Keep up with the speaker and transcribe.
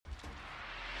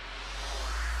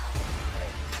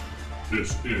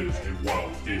This is a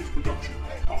Wild Games Production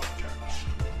podcast.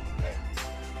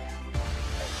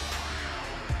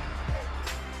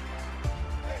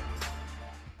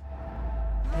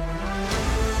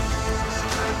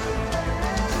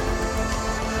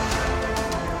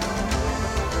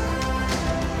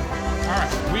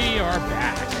 Alright, we are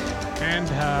back. And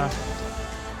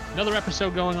another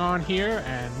episode going on here,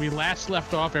 and we last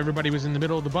left off. Everybody was in the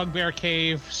middle of the Bugbear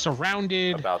Cave,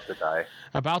 surrounded.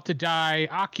 About to die.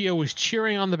 Akio was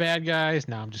cheering on the bad guys.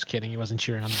 No, I'm just kidding. He wasn't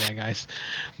cheering on the bad guys.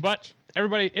 But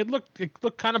everybody, it looked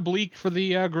kind of bleak for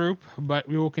the group, but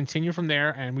we will continue from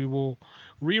there, and we will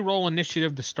re-roll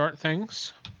initiative to start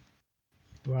things.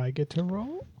 Do I get to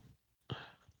roll?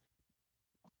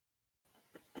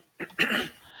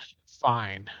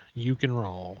 Fine. You can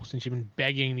roll, since you've been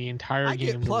begging the entire I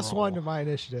game get plus to roll. 1 to my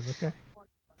initiative, okay?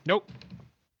 Nope.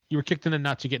 You were kicked in the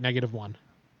nuts. You get -1.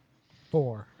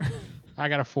 4. I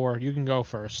got a 4. You can go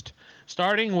first.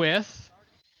 Starting with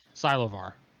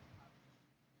Silovar.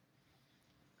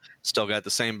 Still got the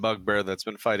same bugbear that's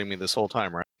been fighting me this whole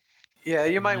time, right? Yeah,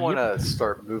 you might want to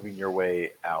start moving your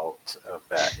way out of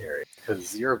that area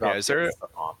because you're about to get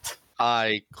stomped.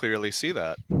 I clearly see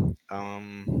that.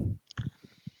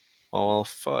 Well,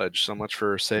 fudge. So much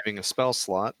for saving a spell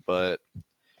slot, but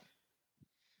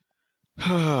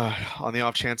on the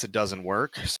off chance it doesn't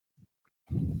work.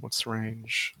 What's the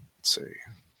range? Let's see.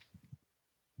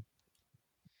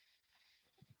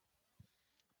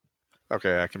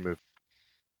 Okay, I can move.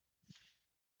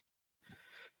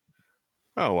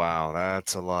 Oh, wow.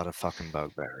 That's a lot of fucking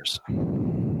bugbears.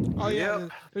 Oh, yeah.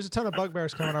 There's a ton of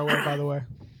bugbears coming our way, by the way.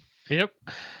 Yep.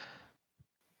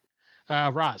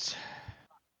 Roz.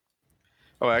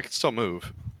 Oh, I can still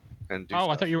move. And do I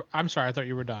stuff. thought you were... I'm sorry. I thought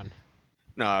you were done.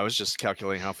 No, I was just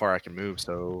calculating how far I can move,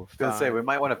 so... I was going to say, we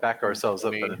might want to back ourselves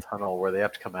up in a tunnel where they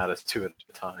have to come at us 2 at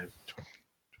a time.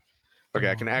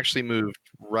 Okay, I can actually move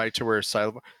right to where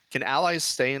Silovar... Can allies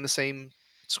stay in the same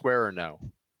square or no?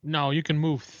 No, you can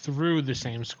move through the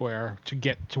same square to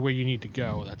get to where you need to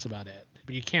go. That's about it.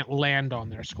 But you can't land on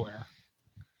their square.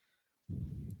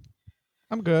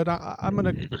 I'm good. I'm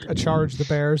going to charge the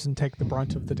bears and take the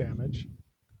brunt of the damage.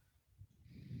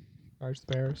 Charge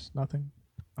the bears. Nothing.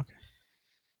 Okay.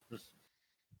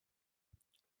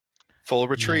 Full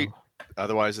retreat. No.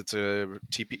 Otherwise, it's a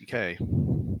TPK.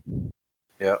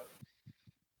 Yep.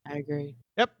 I agree.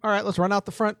 Yep. All right. Let's run out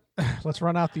the front. Let's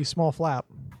run out the small flap.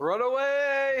 Run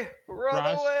away! Run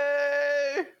Roz?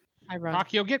 away! I run.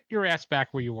 Akio, get your ass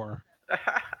back where you were.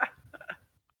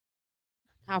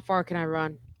 How far can I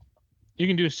run? You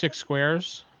can do 6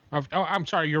 squares. I'm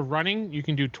sorry. You're running. You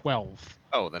can do 12.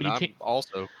 Oh, then But you I'm can't-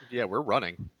 also... Yeah, we're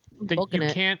running. Booking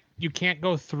it. You can't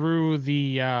go through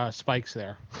the spikes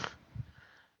there.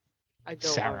 I go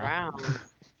Sarah. around.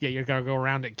 Yeah, you're gonna go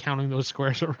around it, counting those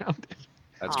squares around it.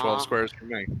 That's Aw. 12 squares for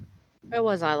me. Where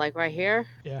was I? Like right here?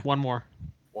 One more.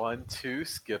 1, 2,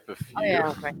 skip a few. Oh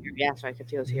yeah, right here. Yes, right.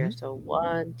 It was here. So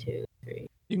 1, 2, 3.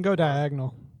 You can go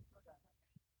diagonal.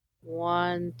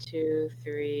 1, 2,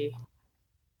 3,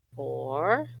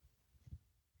 4,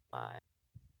 5,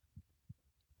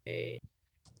 8.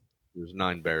 There's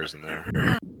 9 bears in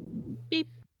there. Beep.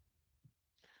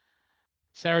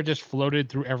 Sarah just floated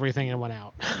through everything and went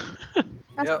out.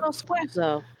 That's Yep. no squares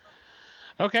though.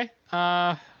 Okay.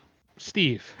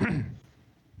 Steve.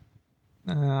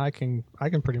 I can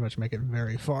pretty much make it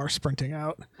very far sprinting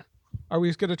out. Are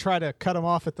we going to try to cut them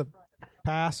off at the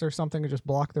pass or something, or just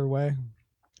block their way?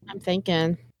 I'm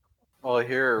thinking. Well,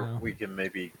 here Yeah. we can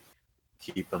maybe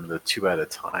keep them to 2 at a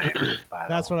time.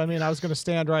 That's what I mean. I was going to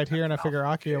stand right here, and I figure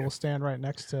Akio will stand right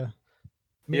next to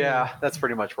me. Yeah, that's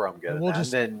pretty much where I'm getting We'll at.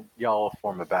 just- And then y'all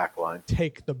form a back line.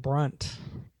 Take the brunt.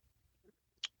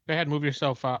 Go ahead, move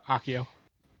yourself, Akio.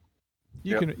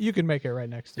 You can make it right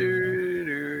next to me. Do,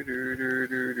 do, do, do,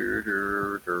 do, do,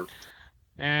 do, do.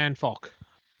 And Falk.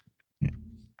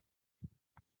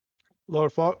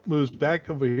 Lord Falk moves back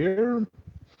over here.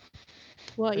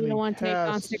 Well, you And don't he want to take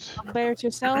on casts- 6 bugbears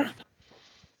yourself?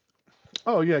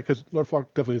 Oh yeah, because Lord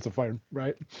Falk definitely is a fighter,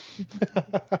 right?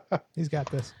 He's got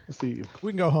this. Let's see.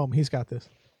 We can go home. He's got this.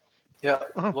 Yeah,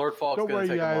 Uh-huh. Lord Falk's Don't going worry,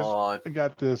 to take them guys. all on. I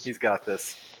got this. He's got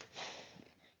this.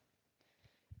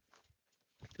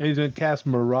 And he's going to cast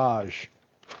Mirage.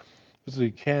 This is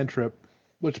a cantrip,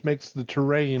 which makes the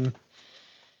terrain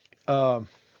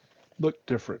look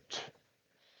different.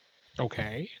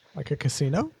 Okay. Like a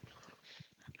casino?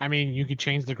 I mean, you could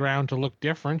change the ground to look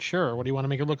different. Sure. What do you want to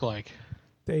make it look like?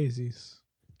 Daisies.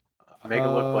 Make it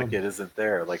look like it isn't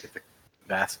there, like it's a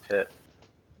vast pit.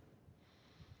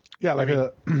 Yeah, like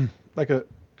I mean- like a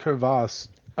crevasse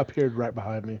appeared right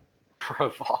behind me.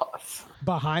 Crevasse.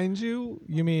 Behind you?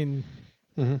 You mean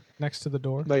Next to the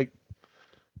door. Like,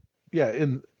 yeah,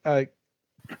 in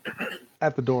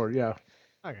at the door. Yeah,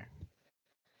 Okay.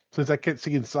 since I can't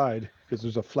see inside because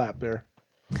there's a flap there.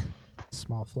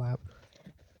 Small flap.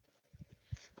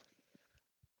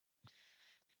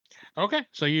 Okay,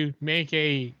 so you make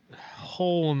a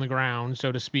hole in the ground,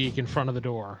 so to speak, in front of the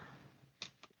door.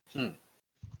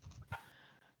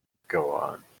 Go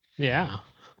on. Yeah.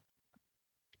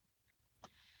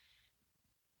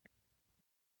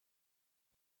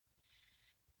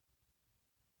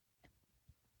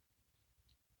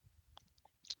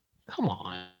 Come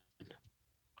on.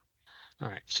 All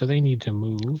right, so they need to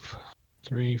move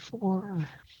 3, 4.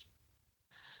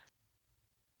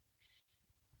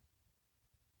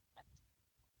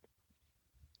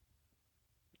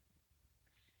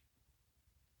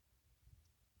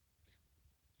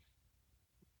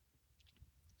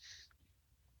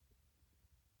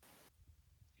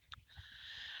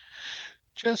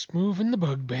 Just moving the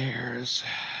bugbears.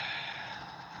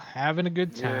 Having a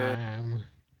good Yeah. time.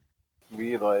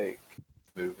 We like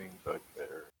moving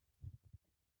bugbear.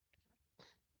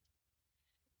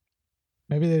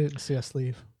 Maybe they didn't see us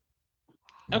leave.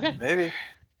 Okay, Maybe.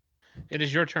 it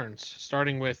is your turns,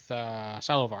 starting with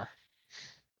Salovar.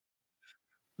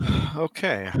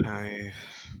 Okay, I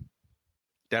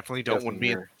definitely don't want to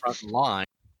be in the front line.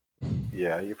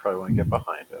 Yeah, you probably want to get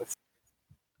behind us.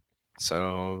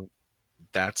 So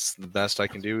that's the best I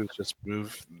can do is just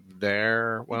move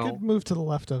there. You Well, could move to the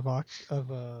left of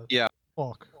Yeah.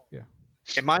 Falk. Yeah.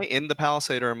 am I in the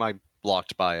palisade or am I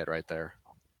blocked by it right there?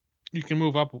 You can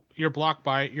move up. You're blocked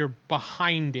by it. You're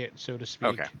behind it, so to speak.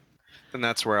 Okay. Then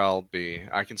that's where I'll be.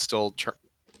 I can still,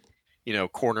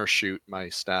 corner shoot my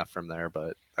staff from there,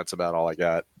 but that's about all I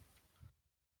got.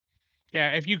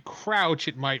 Yeah, if you crouch,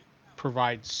 it might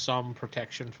provide some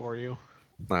protection for you.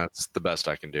 That's the best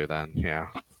I can do then. Yeah.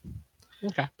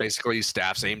 Okay. Basically,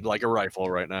 staff's aimed like a rifle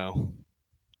right now.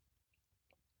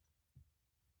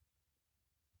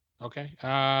 Okay.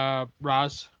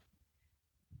 Roz.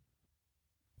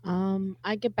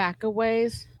 I get back a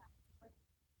ways.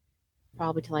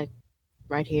 Probably to like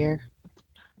right here.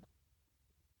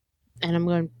 And I'm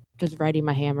going to just ready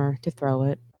my hammer to throw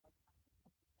it.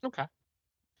 Okay.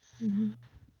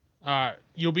 Mm-hmm.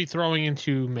 You'll be throwing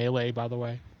into melee, by the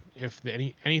way. If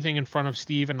anything in front of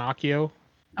Steve and Akio,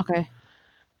 Okay.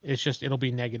 it'll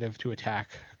be negative to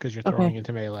attack because you're Okay. throwing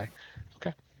into melee.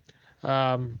 Okay.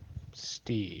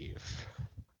 Steve.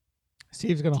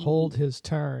 Steve's gonna hold his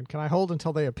turn. Can I hold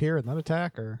until they appear and then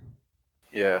attack, or?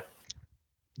 Yeah.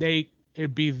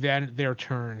 It'd be then their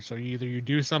turn. So either you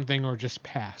do something or just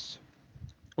pass,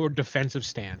 or defensive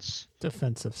stance.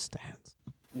 Defensive stance.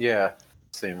 Yeah.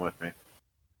 Same with me.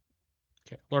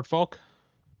 Okay. Lord Folk.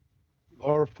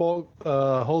 Or Folk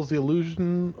holds the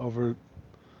illusion over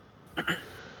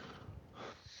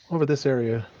this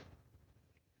area.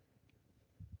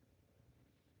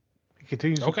 He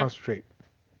continues to Okay. concentrate.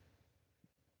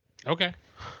 Okay.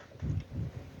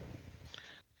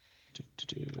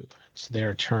 It's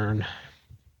their turn.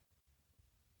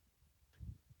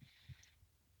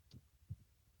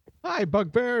 Hi,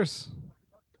 bugbears.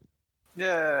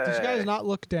 Yeah. Did you guys not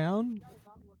look down?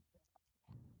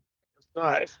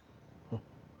 Nice.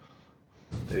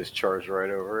 They just charged right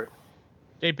over it.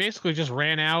 They basically just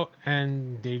ran out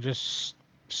and they just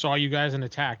saw you guys and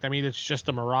attacked. I mean, it's just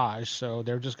a mirage, so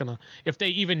they're just gonna. If they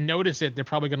even notice it, they're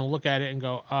probably gonna look at it and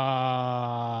go,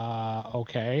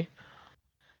 okay."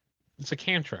 It's a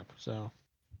cantrip, so.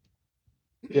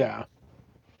 Yeah.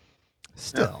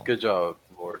 Still. Yeah, good job,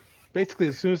 Lord. Basically,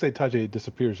 as soon as they touch it, it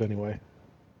disappears anyway.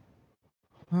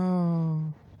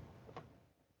 Oh.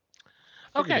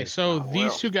 Okay, so Oh, these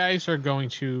well. two guys are going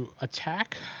to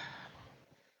attack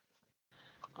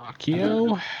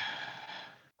Akio.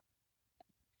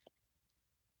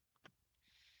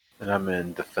 And I'm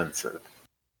in defensive.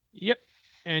 Yep,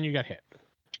 and you got hit.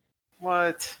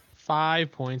 What?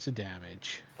 5 points of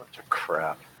damage. Bunch of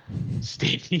crap.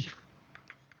 Steve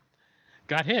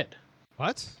got hit.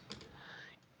 What?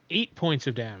 8 points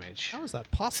of damage. How is that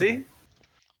possible? See?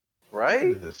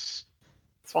 Right? This.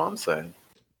 That's what I'm saying.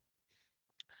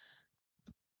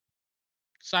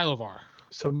 Silovar.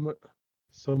 So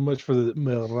much for the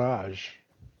mirage.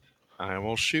 I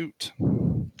will shoot.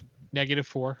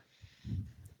 -4.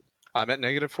 I'm at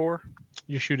 -4.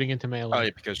 You're shooting into melee. Oh, yeah,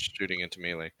 because shooting into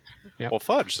melee. Yep. Well,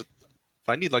 fudge. If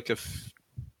I need like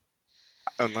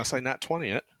unless I nat 20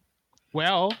 it.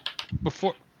 Well,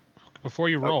 before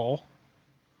you roll,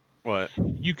 What?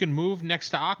 you can move next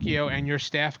to Akio and your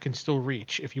staff can still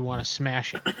reach if you want to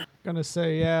smash it. Gonna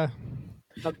say, yeah.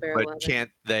 Bugbear But 11.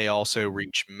 can't they also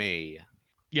reach me?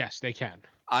 Yes, they can.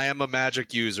 I am a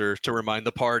magic user to remind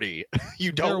the party.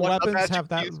 You Their don't want a weapons magic have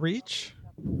that user. reach?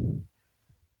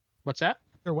 What's that?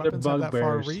 Their They're weapons have that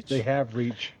far bugbears. reach? They have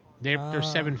reach. They're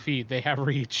 7 feet. They have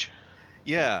reach.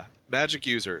 Yeah, magic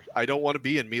user. I don't want to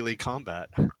be in melee combat.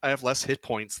 I have less hit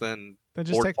points than. Then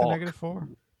just Lord take Falk. the -4.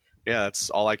 Yeah, that's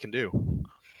all I can do.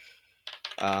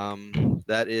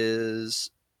 That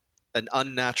is an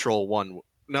unnatural 1.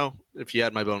 No, if you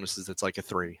add my bonuses, it's like a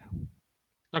 3.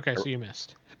 Okay, so you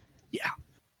missed. Yeah.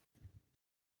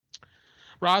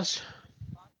 Roz?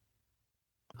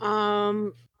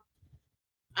 I'm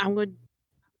going to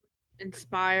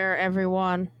inspire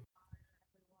everyone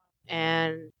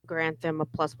and grant them a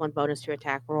 +1 bonus to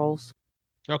attack rolls.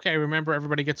 Okay, remember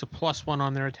everybody gets a +1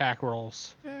 on their attack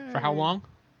rolls. For how long?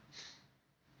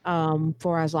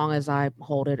 For as long as I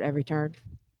hold it every turn.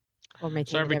 Or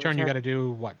maintain So every it turn you got to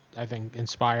do what? I think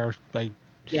inspire, like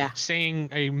Yeah. saying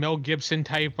a Mel Gibson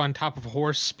type on top of a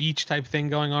horse speech type thing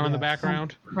going on in the Yes.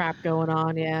 background. Crap going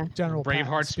on, yeah. General Braveheart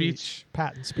Patton speech?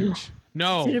 Patton speech.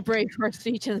 No, Did a Braveheart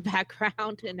speech in the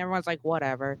background, and everyone's like,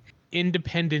 whatever.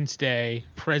 Independence Day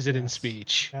president Yes.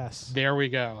 speech. Yes. There we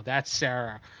go. That's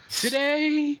Sarah.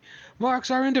 Today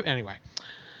marks our Anyway.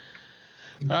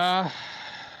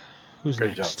 Who's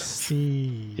Great next? job.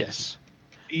 Steve. Yes.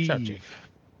 Shut up, Jake.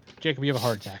 Jacob, you have a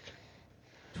heart attack.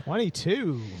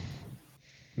 22.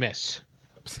 Miss.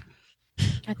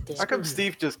 God damn. How come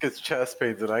Steve just gets chest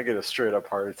pains and I get a straight up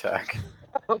heart attack?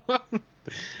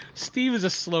 Steve is a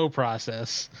slow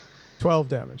process. 12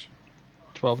 damage.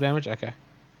 12 damage? Okay.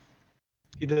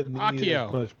 He doesn't eat Akio.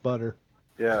 as much butter.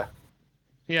 Yeah.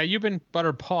 Yeah, you've been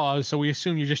butter paws, so we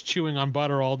assume you're just chewing on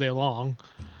butter all day long.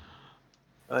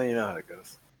 Well, you know how it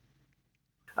goes.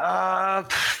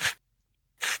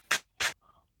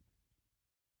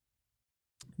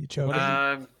 You chose.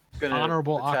 I'm gonna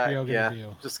Honorable attack, Akio gonna yeah,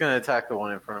 do? just gonna attack the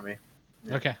one in front of me.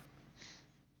 Yeah. Okay.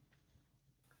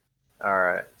 All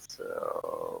right.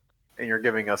 So, and you're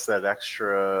giving us that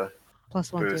extra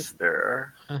 +1 boost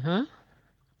there. Uh-huh.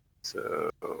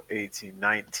 So 18,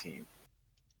 19.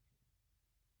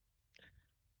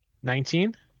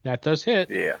 19. That does hit.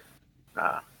 Yeah.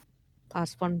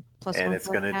 +1 And it's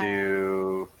for gonna attack.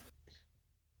 do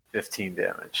 15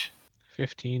 damage.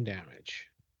 15 damage.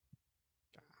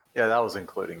 Yeah, that was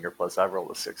including your plus. I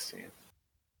rolled a 16.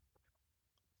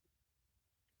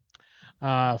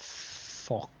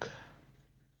 Fuck.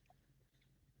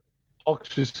 Hulk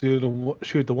just shoot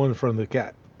the one in front of the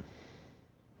cat.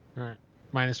 All right.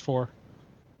 -4.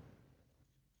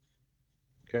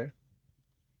 Okay.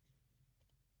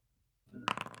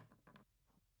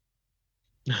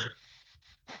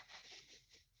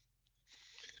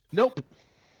 Nope.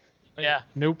 Yeah.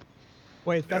 Nope.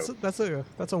 Wait, that's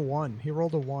a 1. He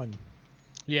rolled a 1.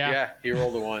 Yeah. He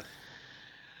rolled a 1.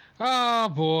 Oh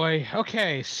boy.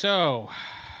 Okay, so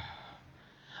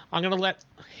I'm gonna let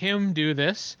him do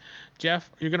this. Jeff,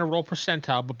 you're gonna roll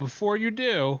percentile, but before you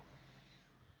do,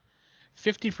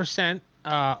 50%,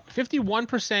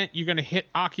 51%, you're gonna hit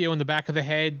Akio in the back of the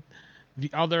head.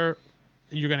 The other,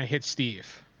 you're gonna hit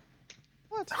Steve.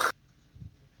 What?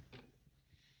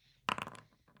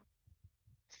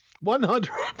 100.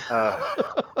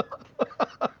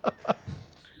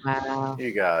 Wow.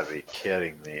 You gotta be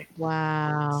kidding me.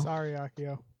 Wow. Sorry,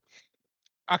 Akio.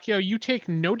 Akio, you take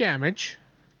no damage,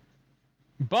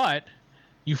 but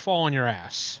you fall on your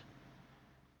ass.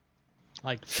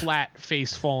 Like flat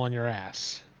face fall on your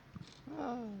ass.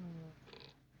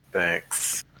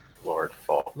 Thanks, Lord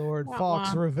Falk. Lord Wah,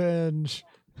 Falk's wah. revenge.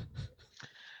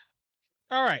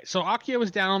 All right, so Akio is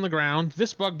down on the ground.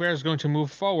 This bugbear is going to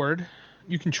move forward.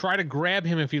 You can try to grab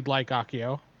him if you'd like,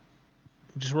 Akio.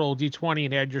 Just roll a d20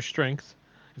 and add your strength.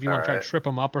 If you want to try to Alright. trip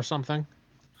him up or something.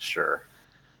 Sure.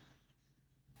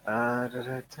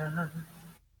 11.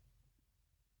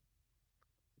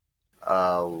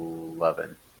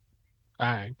 All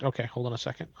right, okay, hold on a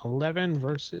second. 11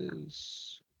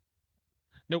 versus...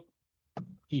 Nope.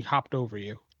 He hopped over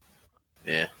you.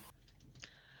 Yeah.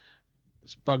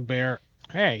 This bugbear...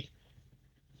 Hey.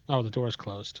 Oh, the door's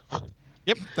closed.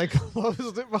 They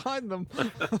closed it behind them.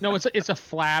 No, it's a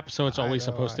flap, so it's I always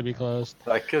know, supposed I to be know. closed.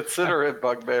 I consider it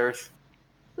bugbears.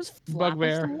 This flap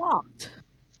Bugbear. is locked.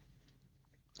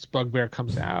 This bugbear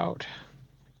comes out.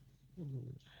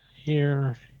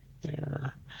 Here,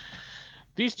 there.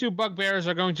 These two bugbears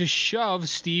are going to shove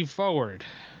Steve forward.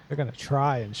 They're gonna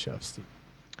try and shove Steve.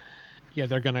 Yeah,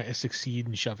 they're going to succeed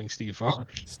in shoving Steve forward.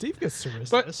 Steve gets to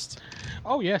But- resist.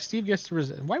 Oh, yeah, Steve gets to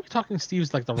resist. Why are we talking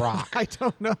Steve's like the Rock? I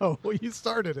don't know. You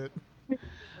started it.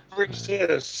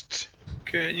 Resist.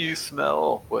 Can you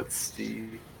smell what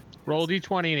Steve? Roll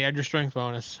d20 and add your strength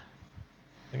bonus.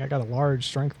 I think I got a large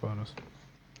strength bonus.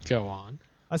 Go on.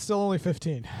 That's still only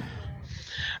 15.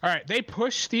 All right, they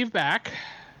push Steve back.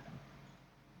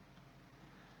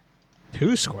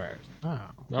 2 squares. Oh.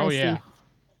 Oh, I yeah. see.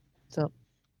 So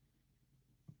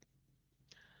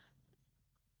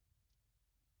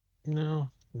No,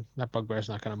 that bugbear's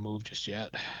not going to move just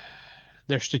yet.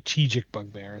 They're strategic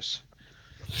bugbears.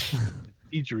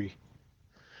 Idri.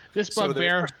 This So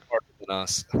bugbear, they're smarter than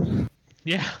us.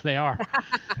 yeah, they are.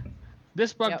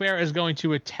 This bugbear is going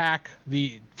to attack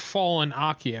the fallen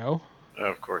Akio,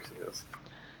 Of course he is.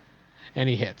 and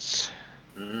he hits.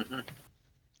 Mm-hmm.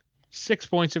 6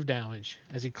 points of damage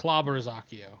as he clobbers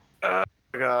Akio. Oh,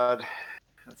 God.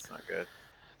 That's not good.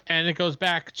 And it goes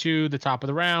back to the top of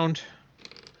the round.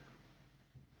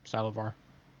 Salivar.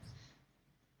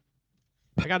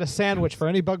 I got a sandwich for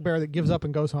any bugbear that gives up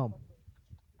and goes home.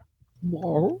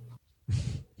 whoa.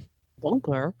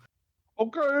 Bunker.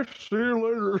 Okay, see you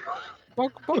later.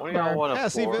 When y'all on a Yeah,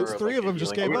 see, floor, Vince, 3 of them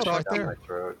just healing gave up potion right down there. my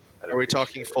throat, I'd Are we appreciate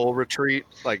talking it. full retreat?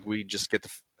 Like we just get the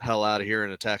hell out of here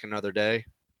and attack another day?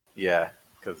 Yeah,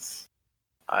 because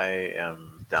I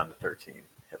am down to 13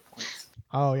 hit points.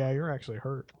 Oh, yeah, you're actually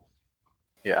hurt.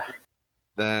 Yeah.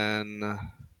 Then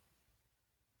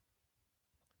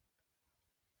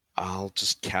I'll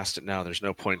just cast it now. There's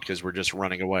no point because we're just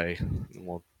running away. And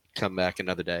we'll come back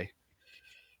another day.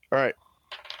 All right.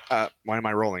 Why am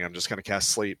I rolling? I'm just going to cast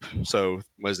sleep. So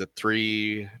was it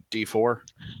 3d4?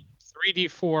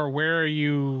 3d4, where are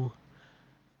you?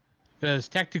 Because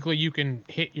technically you can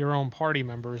hit your own party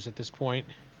members at this point.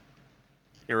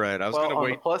 You're right. I was Well, going to on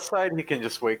wait. the plus side, he can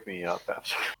just wake me up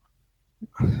after.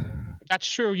 That's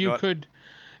true. You know what? could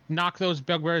knock those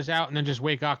bugbears out and then just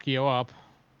wake Akio up.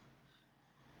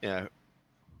 Yeah.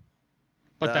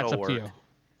 But that's That'll up to work. you.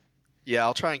 Yeah,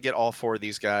 I'll try and get all 4 of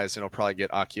these guys, and I'll probably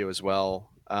get Akio as well.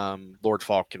 Lord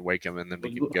Falk can wake him, and then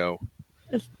we can go.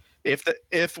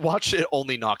 If watch it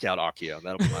only knock out Akio,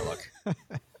 that'll be my luck.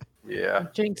 Yeah.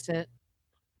 Jinx it.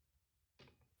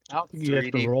 You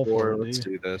have to roll 3d4, for it. let's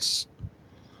do you? do this.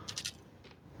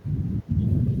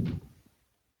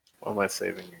 What am I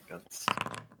saving against?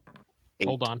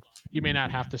 Hold on. You may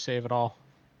not have to save at all.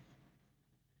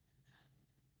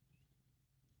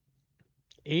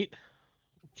 8.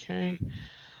 Okay.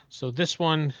 So this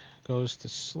one goes to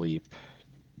sleep.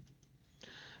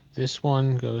 This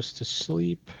one goes to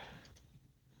sleep.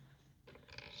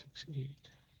 6, 8.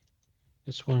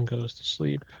 This one goes to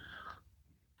sleep.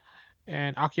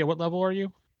 And Akio, what level are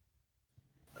you?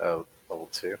 Oh, level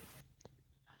 2.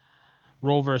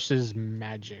 Roll versus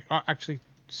magic. Oh, actually,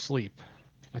 sleep.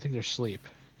 I think there's sleep.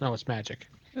 No, it's magic.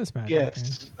 It's magic.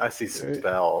 Yes. I see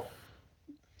spell.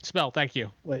 Spell, thank you.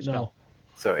 Wait, Spell. no.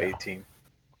 So 18.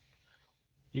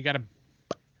 You gotta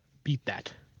beat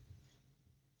that.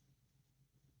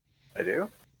 I do?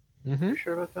 Mm-hmm. You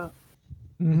sure about that?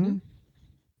 Mm-hmm.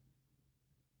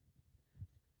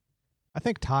 I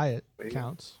think tie it Wait.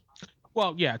 counts.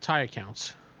 Well, yeah, tie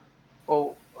counts.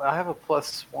 Well, I have a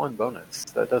 +1 bonus.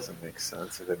 That doesn't make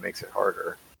sense if it makes it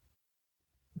harder.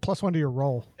 +1 to your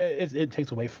roll. It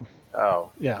takes away from.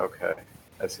 Oh, Yeah. Okay.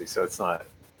 I see. So it's not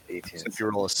 18. So if you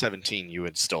roll a 17, you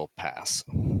would still pass.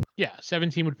 Yeah,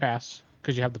 17 would pass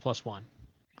because you have the +1.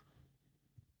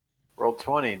 Roll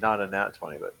 20, not a nat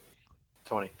 20, but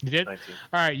 20. You did? 19.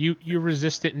 All right, you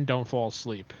resist it and don't fall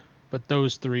asleep, but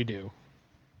those 3 do.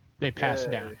 They pass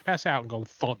Yay. down, pass out, and go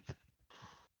thump.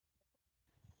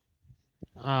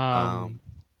 That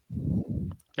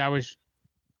was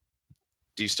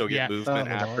Do you still get Yeah. movement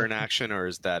Oh, after Lord. an action, or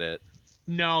is that it?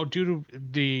 no due to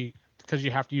the because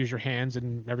you have to use your hands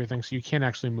and everything, so you can't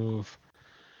actually move.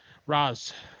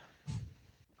 Raz,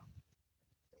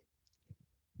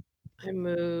 I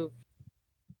move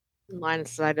line of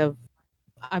sight of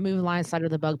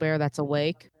the bugbear that's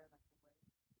awake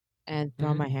and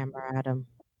throw Mhm. my hammer at him.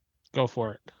 go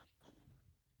for it.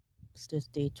 It's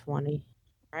just D20.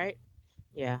 Right?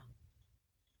 Yeah.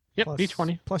 Yep, Plus-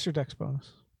 D20 Plus your dex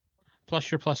bonus.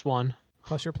 plus your +1.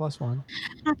 Plus your +1.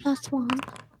 Not +1.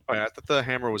 Oh, yeah, I thought the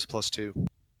hammer was +2.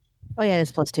 Oh yeah,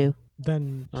 it's +2.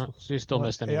 Then So you still what-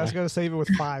 missed Yeah, I anyway. was going to save it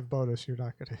with 5 bonus. You're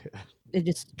not going to hit. It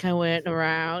just kind of went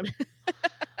around.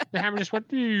 The hammer just went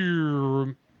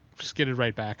skidded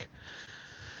right back.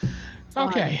 Fine.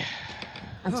 Okay,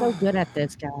 I'm so good at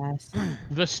this, guys.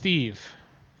 the Steve.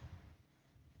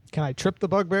 Can I trip the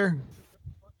bugbear?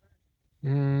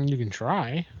 You can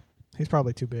try. He's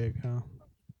probably too big. Huh?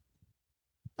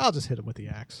 I'll just hit him with the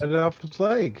axe. Cut it off his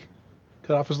leg.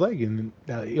 Cut off his leg, and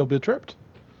he'll be tripped.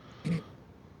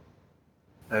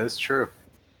 That is true.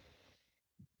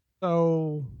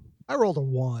 So I rolled a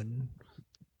 1.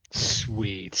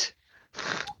 Sweet.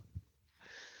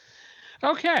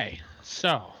 Okay,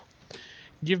 so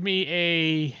give me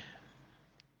a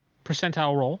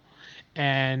percentile roll,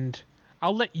 and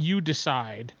I'll let you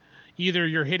decide. Either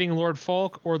you're hitting Lord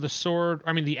Falk or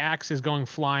the axe is going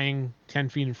flying 10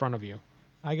 feet in front of you.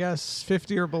 I guess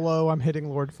 50 or below, I'm hitting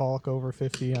Lord Falk. Over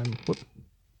 50,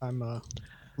 I'm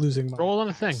losing my Roll on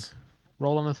the thing. axe.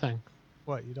 Roll on the thing.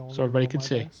 What, you don't want So me to everybody roll can my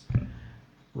see. dice?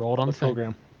 Roll it on the thing.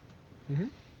 Program. Mm-hmm.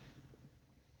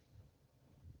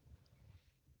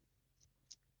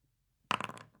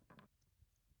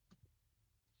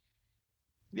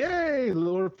 Yay!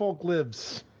 Lord Folk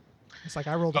lives. It's like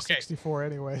I rolled a Okay. 64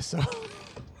 anyway, so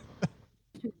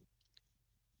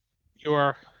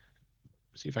Your,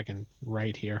 see if I can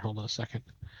write here. Hold on a second.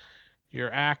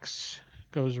 Your axe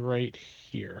goes right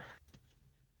here.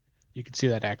 You can see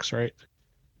that X, right?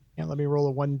 can't let me roll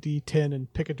a 1d10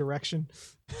 and pick a direction.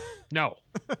 No.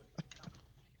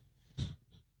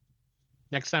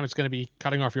 Next time it's going to be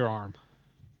cutting off your arm.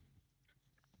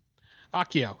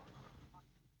 Akio.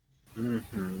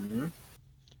 Mm-hmm.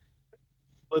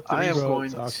 Let the I am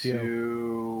roads, going Akio.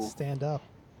 to, Stand up.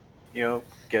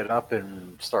 get up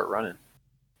and start running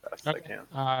fast as I Okay.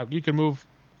 can. You can move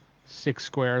 6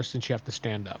 squares since you have to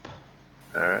stand up.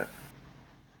 All right.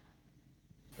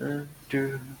 1,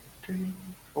 2, 3,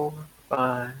 4,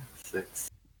 5, 6.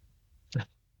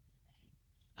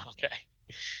 Okay.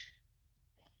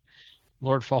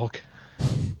 Lord Falk.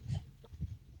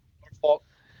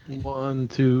 1,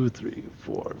 2, 3,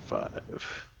 4,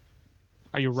 5.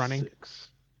 Are you running? 6.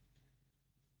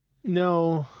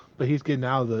 No, but he's getting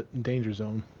out of the danger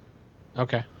zone.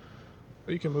 Okay.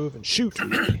 Or you can move and shoot.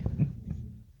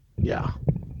 Yeah.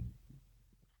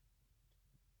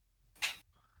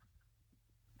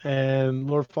 And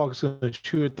Lord Falk's going to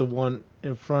shoot at the one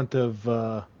in front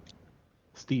of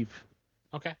Steve.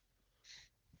 Okay.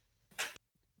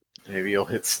 Maybe you'll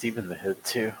hit Steve in the head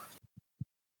too.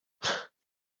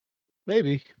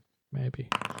 Maybe. Maybe.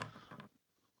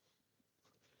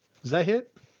 Does that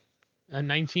hit?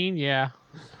 19, yeah.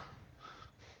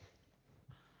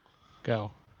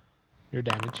 Go. Your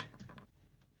damage.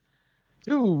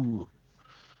 Ooh.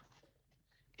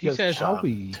 He says,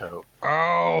 Howie. Toe.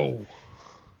 "Oh,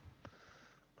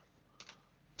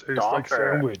 Tastes like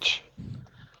sandwich.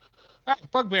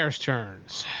 Bugbear's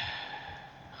turns."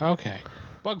 Okay.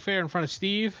 Bugbear in front of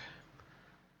Steve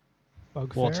will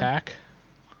Bugfair. attack.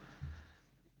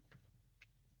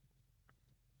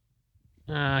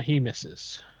 He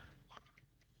misses.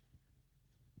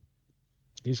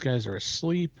 These guys are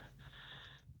asleep.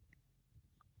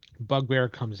 Bugbear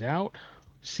comes out,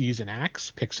 sees an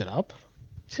axe, picks it up.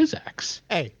 It's his axe.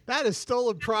 Hey, that is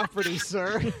stolen property,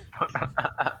 sir.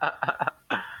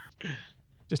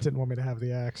 Just didn't want me to have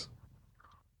the axe.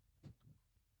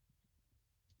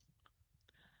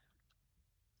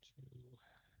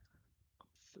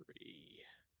 2, 3,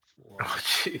 4, Oh,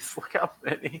 jeez, look how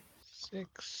many.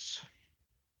 6.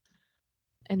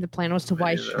 And the plan was to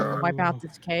wipe out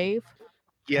this cave.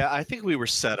 Yeah, I think we were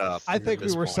set up. I think at we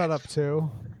this were point. set up too.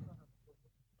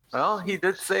 Well, he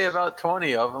did say about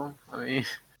 20 of them. I mean,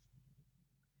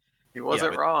 he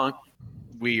wasn't but- wrong.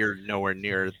 We are nowhere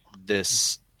near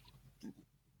this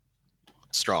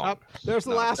strong. Up, there's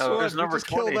the last No, one. there's We number just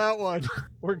killed 20. that one.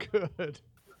 We're good.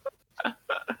 Okay,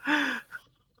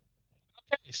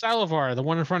 Salivar, the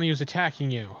one in front of you is attacking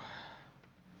you.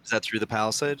 Is that through the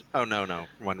palisade? Oh, no.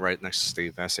 One right next to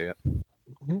Steve. I see it.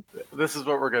 This is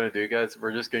what we're going to do, guys.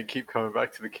 We're just going to keep coming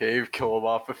back to the cave, kill them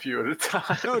off a few at a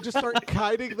time. No, just start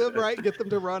kiting them, right? Get them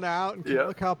to run out and kill Yeah.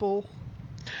 a couple.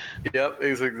 Yep,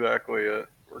 is exactly it.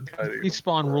 We're kiting them.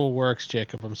 Respawn rule works,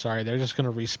 Jacob. I'm sorry. They're just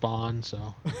going to respawn,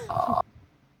 so.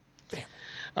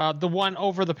 The one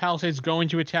over the palisade's going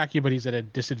to attack you, but he's at a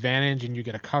disadvantage, and you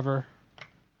get a cover.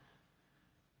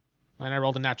 And I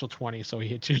rolled a natural 20, so he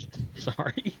hit you.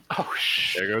 Sorry. Oh,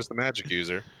 shit. There goes the magic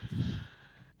user.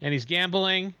 And he's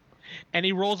gambling, and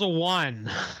he rolls a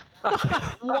 1.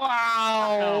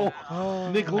 Wow.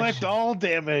 Oh, Neglect all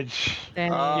damage.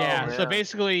 Dang. Yeah, so man.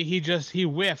 basically he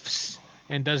whiffs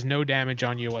and does no damage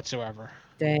on you whatsoever.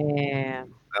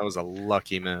 Damn. That was a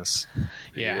lucky miss.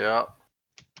 Yeah.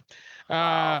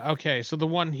 Okay, so the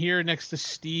one here next to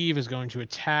Steve is going to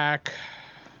attack,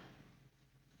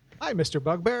 Hi, Mr.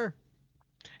 Bugbear.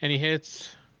 and he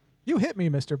hits, You hit me,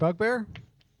 Mr. Bugbear.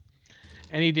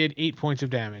 and he did 8 points of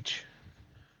damage.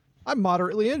 I'm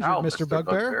moderately injured, Ow, Mr.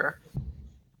 Bugbear.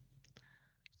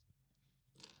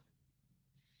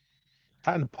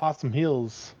 Time to pop some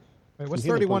heals. Wait, what's Some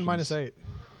healing 31 potions. minus 8?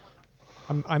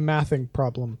 I'm mathing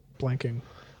problem blanking.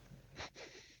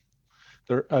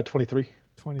 They're 23.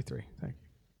 23. Thank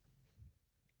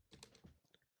you.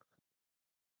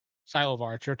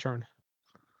 Silovar, it's your turn.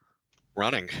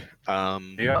 Running.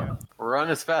 Yeah. Run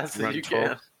as fast as Run you 12.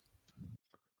 can.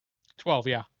 12,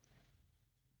 yeah.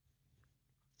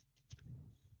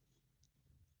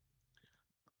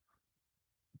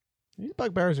 These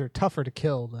bugbears are tougher to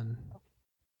kill than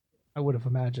I would have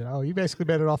imagined. Oh, you basically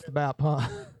made it off the map, huh?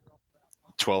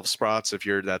 12 spots if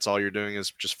that's all you're doing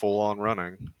is just full on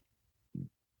running.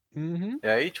 Mm-hmm.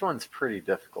 Yeah, each one's pretty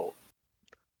difficult.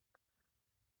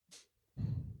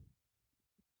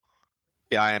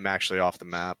 Yeah, I am actually off the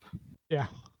map. Yeah.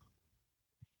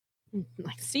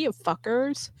 I see you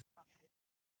fuckers.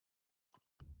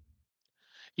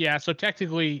 Yeah, so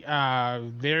technically,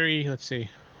 let's see.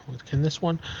 Can this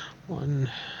one,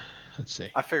 let's see.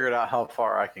 I figured out how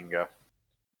far I can go.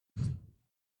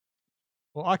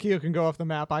 Well, Akio can go off the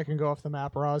map. I can go off the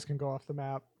map. Roz can go off the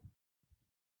map.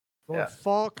 Lord Yeah.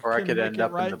 Falk Or I can could make end it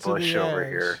up right in the to bush over edge.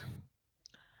 here.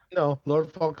 No,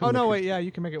 Lord Falcon. Oh no, wait, yeah,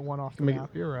 you can make it one off the Make it- map.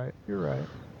 You're right. You're right.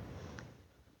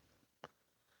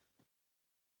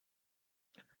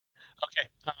 Okay,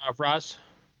 Roz.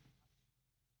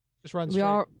 Just run We straight.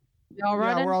 all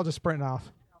running. Yeah, we're all just sprinting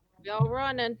off. We all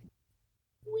running.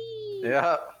 Whee!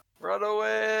 Yeah. Run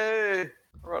away!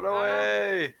 Run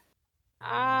away!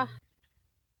 Ah.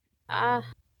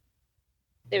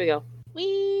 There we go.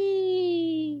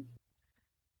 Whee!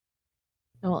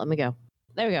 Oh, let me go.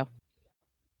 There we go.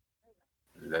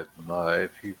 Let my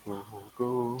people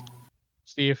go.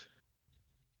 Steve.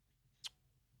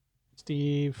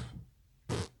 Steve.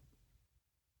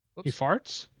 He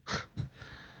farts?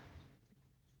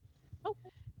 Oh.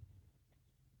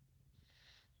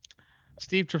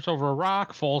 Steve trips over a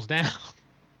rock, falls down.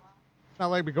 Not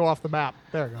like we go off the map.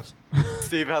 There it goes.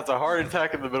 Steve has a heart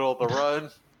attack in the middle of the run.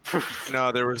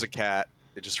 No, there was a cat.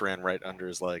 It just ran right under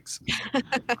his legs.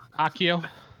 Akio.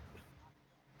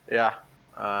 Yeah,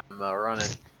 I'm running.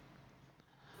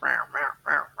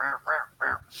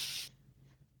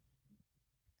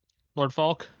 Lord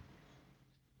Falk.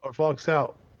 Lord Falk's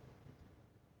out.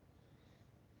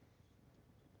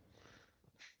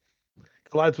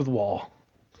 Collides with wall.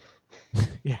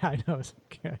 Yeah, I know. It's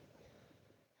okay.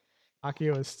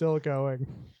 Akio is still going.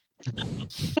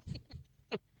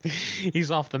 He's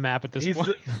off the map at this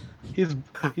point. He's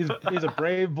a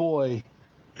brave boy.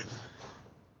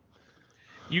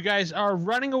 You guys are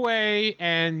running away,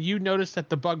 and you notice that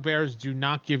the bugbears do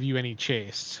not give you any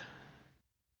chase.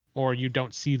 Or you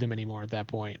don't see them anymore at that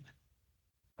point.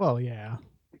 Well, yeah.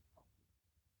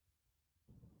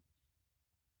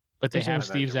 But they There's have an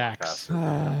Steve's adventure axe.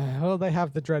 faster. Well, they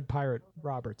have the Dread Pirate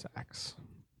Robert's axe.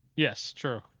 Yes,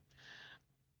 true.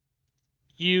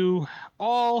 You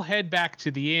all head back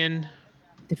to the inn,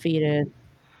 Defeated.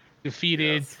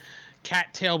 defeated, Yes.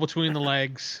 cat tail between the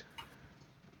legs.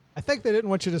 I think they didn't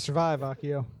want you to survive,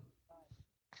 Akio.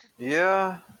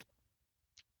 Yeah.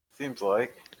 Seems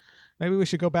like. Maybe we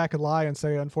should go back and lie and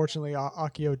say, unfortunately,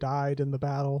 Akio died in the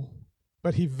battle,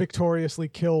 but he victoriously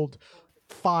killed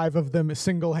 5 of them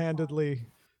single-handedly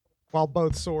while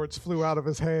both swords flew out of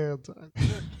his hand.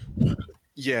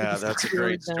 Yeah, that's a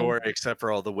great Them. story, except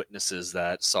for all the witnesses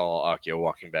that saw Akio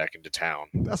walking back into town.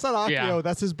 That's not Akio. Yeah.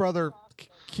 That's his brother,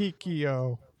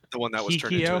 Kikyo. The one that was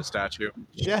turned into Kikyo? a statue.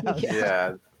 Yeah.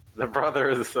 Yeah. The brother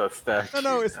is a statue.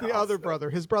 No, it's the now, other so- brother.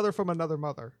 His brother from another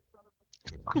mother.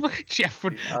 Jeff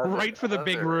would other- right for the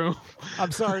big other. room.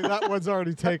 I'm sorry, that one's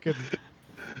already taken.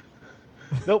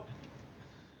 Nope.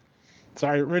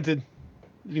 Sorry, rented.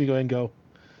 You can go ahead and go.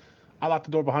 I locked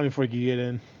the door behind me before you could get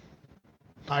in.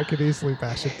 I could easily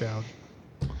bash it down.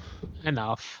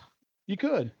 Enough. You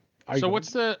could. Are So you-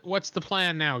 what's the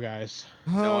plan now, guys?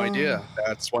 No idea.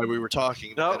 That's why we were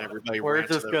talking. No, and everybody we're ran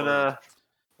to just their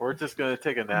gonna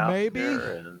take a nap. Maybe? here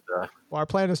and Well, our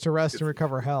plan is to rest and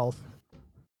recover health.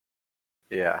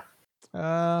 yeah.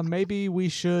 Maybe we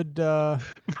should.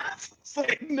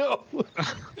 Say no.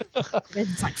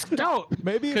 It's like, No,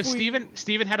 Maybe if because we.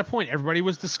 Steven had a point. Everybody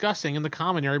was discussing in the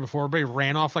common area before everybody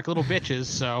ran off like little bitches.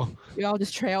 So we all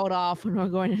just trailed off and we're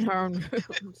going in our own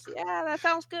rooms. Yeah, that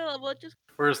sounds good. We'll just,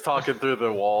 We're just talking through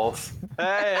the walls.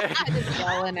 Hey. just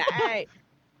yelling. Hey,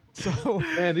 So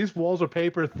Man, these walls are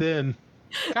paper thin.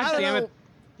 I God don't damn know. it.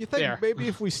 You think There. maybe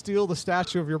if we steal the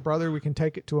statue of your brother, we can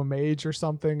take it to a mage or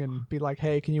something and be like,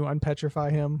 "Hey, can you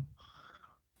unpetrify him?"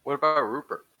 What about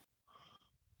Rupert?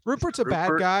 Rupert's a bad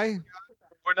Rupert- guy.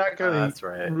 We're not going That's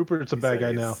right. Rupert's a You bad say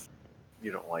guy now. he's-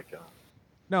 You don't like him.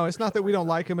 No, it's not that we don't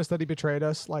like him; it's that he betrayed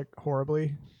us like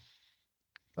horribly.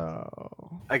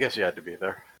 So I guess you had to be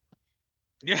there.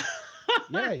 Yeah.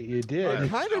 Yeah, you I did.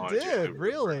 kind of did,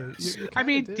 really. You I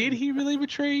mean, kinda did he really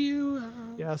betray you?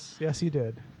 Yes, yes, he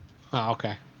did. Oh,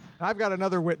 okay. I've got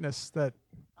another witness that.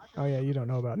 Oh yeah, you don't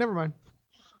know about. Never mind.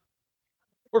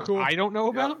 We're cool. I don't know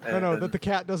about. No, that the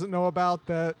cat doesn't know about,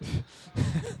 that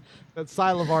that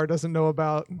Silavar doesn't know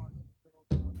about.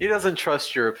 He doesn't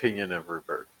trust your opinion of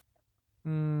Rupert.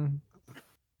 Oh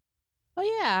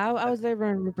yeah, I was there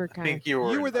when Rupert I kind think of. you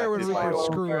were there when infected by Rupert old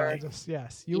screwed Rupert. us.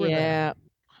 Yes, you were there. Yeah.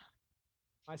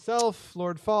 Myself,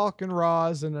 Lord Falk, and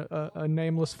Roz, and a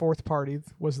nameless fourth party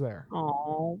was there.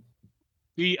 Oh.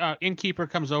 The innkeeper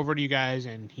comes over to you guys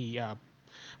and he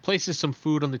places some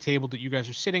food on the table that you guys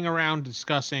are sitting around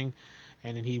discussing,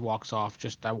 and then he walks off.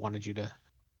 Just I wanted you to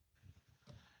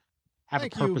have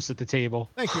Thank a purpose at the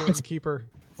table. Thank you, innkeeper.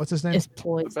 What's his name? It's The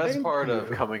poison. best part of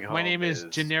coming home. My name is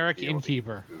generic dealing with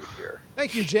innkeeper. food here.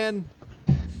 Thank you, Jen.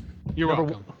 You're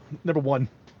welcome. Number one.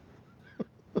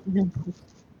 So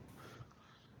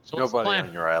what's the Nobody plan?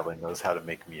 on your island knows how to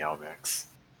make Meow Mix.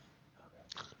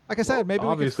 Like I said, maybe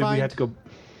Obviously, we we could had to find go.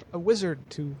 a wizard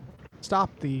to stop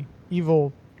the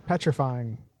evil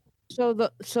petrifying. So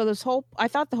this whole I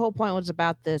thought the whole point was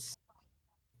about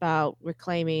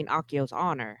reclaiming Akio's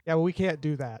honor. Yeah, well, we can't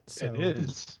do that. So. It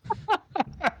is.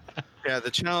 Yeah,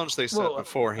 the challenge they set Well,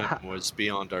 before him was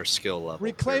beyond our skill level.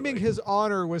 Reclaiming clearly. his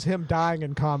honor was him dying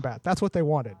in combat. That's what they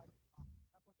wanted.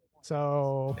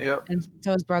 So Yep. And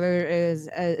so his brother is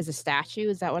a statue.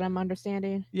 Is that what I'm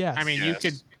understanding? yes, I mean, you Yes.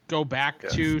 could go back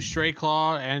Yes. to Stray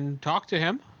Claw and talk to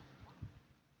him.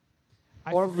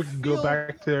 I Or we can go feel-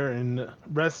 back there and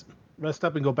rest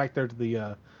up and go back there to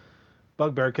the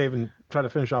Bugbear Cave and try to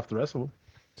finish off the rest of them.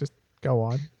 Go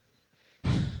on.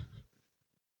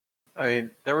 I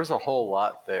mean, there was a whole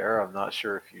lot there. I'm not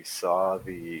sure if you saw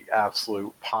the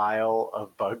absolute pile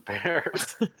of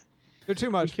bugbears. They're too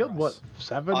We much. killed for what? us.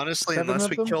 Seven? Honestly, Seven unless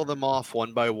of we them? kill them off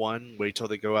one by one, wait till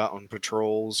they go out on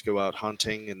patrols, go out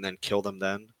hunting, and then kill them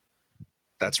then.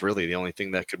 That's really the only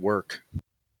thing that could work.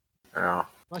 Yeah.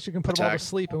 Unless you can put them all to Attack.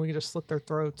 sleep and we can just slit their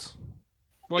throats.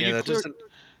 Well, yeah, you that cleared, doesn't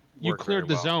you work cleared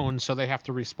the very well. zone, so they have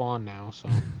to respawn now. So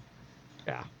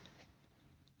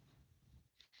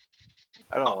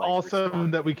I don't like All seven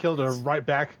respawn. that we killed are right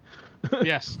back.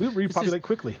 yes, We repopulate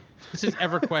quickly. this is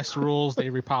EverQuest rules. They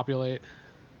repopulate.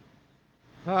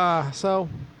 So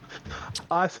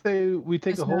I say we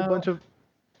take a whole No. bunch of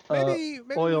maybe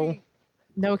oil.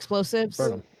 No explosives.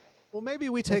 burn 'em. Well, maybe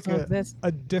we take What's this?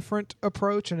 a different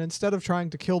approach, and instead of trying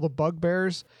to kill the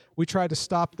bugbears, we try to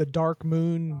stop the Dark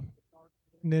Moon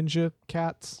ninja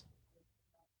cats.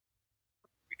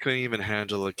 We couldn't even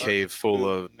handle a cave full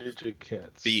of Ninja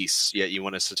cats. beasts, yet you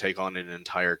want us to take on an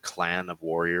entire clan of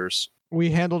warriors.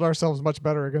 We handled ourselves much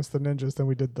better against the ninjas than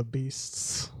we did the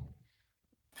beasts.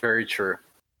 Very true.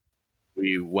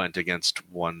 We went against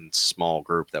one small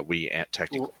group that we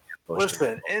technically ambushed.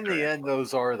 Listen, in the end,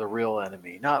 those are the real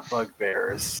enemy, not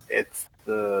bugbears. It's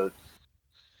the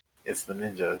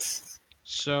ninjas.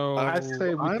 So I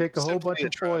say we I'm take a whole simply bunch a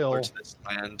of traveler oil. to this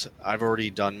land. I've already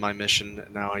done my mission.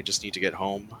 Now I just need to get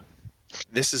home.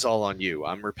 This is all on you.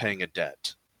 I'm repaying a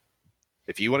debt.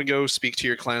 If you want to go speak to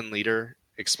your clan leader,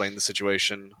 explain the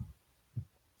situation,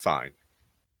 fine.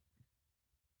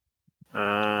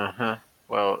 Uh-huh.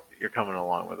 Well, you're coming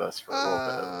along with us for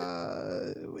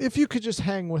a little bit. If you could just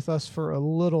hang with us for a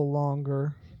little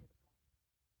longer.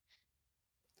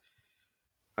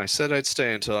 I said I'd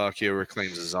stay until Akio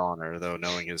reclaims his honor, though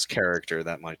knowing his character,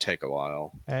 that might take a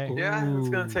while. Hey, Yeah, it's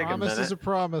going to take a promise minute. is a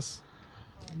promise.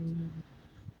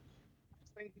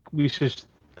 We should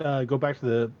go back to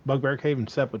the Bugbear Cave and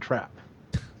set up a trap.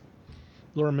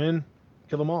 Lure them in,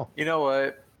 kill them all. You know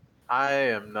what? I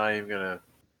am not even going to...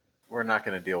 We're not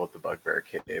going to deal with the bugbear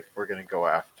cave. We're going to go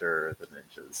after the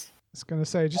ninjas. I was gonna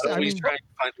say, just I He's mean, trying to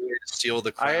find a way to steal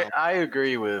the crown. I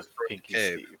agree with Pinky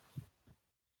cave. Steve.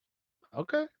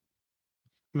 Okay.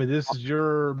 I mean, this is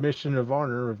your mission of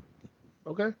honor.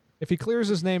 Okay. if he clears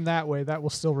his name that way, that will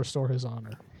still restore his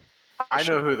honor. I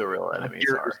know who the real enemies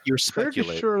are. You're Pretty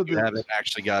speculating. sure You that- haven't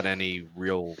actually got any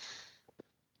real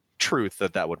truth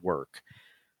that would work.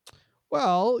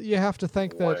 Well, you have to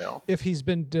think that Well. if he's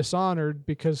been dishonored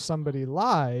because somebody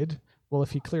lied, well,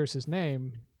 if he clears his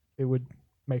name, it would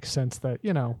make sense that,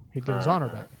 you know, he'd get his honor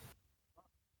back.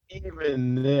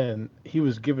 Even then, he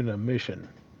was given a mission.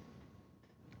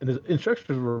 And his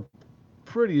instructions were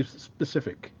pretty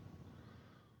specific.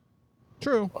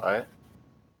 True. What?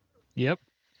 Yep,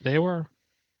 they were.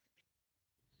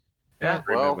 Yeah,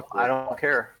 Agreement well, with I don't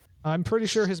care. I'm pretty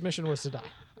sure his mission was to die.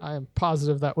 I am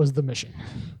positive that was the mission.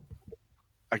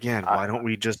 Again, why don't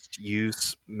we just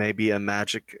use maybe a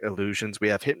magic illusions? We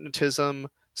have hypnotism,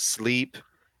 sleep,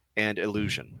 and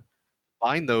illusion.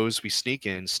 Find those, we sneak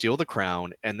in, steal the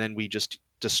crown, and then we just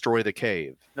destroy the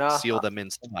cave, No, seal them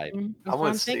inside. That's I'm what I'm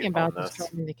with thinking Steve on about this.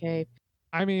 destroying the cave.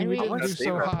 I mean, And we we- didn't do That's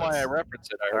so That's why I hot. reference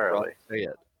it. I Entirely. would say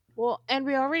it. Well, and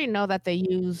we already know that they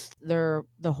used the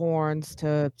horns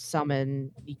to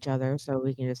summon each other, so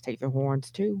we can just take their horns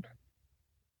too.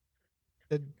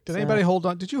 Did anybody hold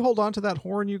on? Did you hold on to that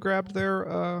horn you grabbed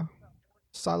there,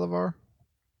 Silavar?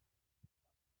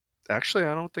 Actually,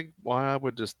 I don't think why I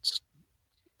would just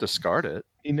discard it.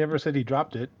 He never said he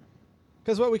dropped it.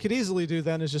 Because what we could easily do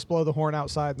then is just blow the horn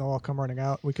outside and they'll all come running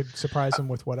out. We could surprise them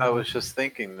with whatever. I was just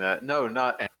thinking that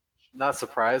not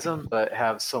surprise them, but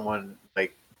have someone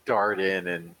like dart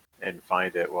in and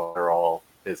find it while they're all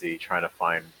busy trying to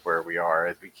find where we are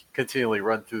as we continually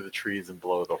run through the trees and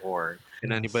blow the horn.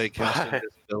 Can anybody cast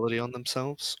invisibility on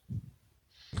themselves?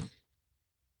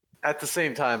 At the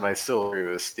same time, I still agree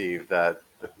with Steve that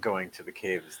going to the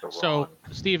cave is the wrong. So,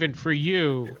 Steven, for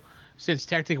you, since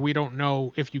technically we don't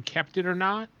know if you kept it or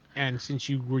not, and since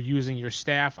you were using your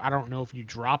staff, I don't know if you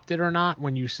dropped it or not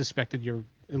when you suspected your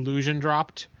illusion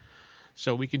dropped.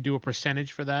 So we can do a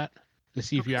percentage for that to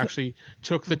see if you actually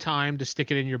took the time to stick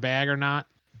it in your bag or not.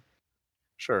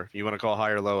 Sure. If you want to call high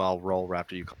or low, I'll roll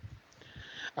after you call.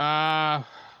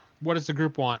 What does the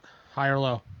group want? High or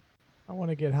low? I want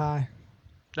to get high.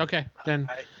 Okay, then.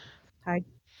 Hi.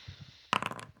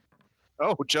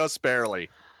 Oh, just barely.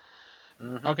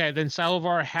 Mhm. Okay, then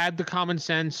Salovar had the common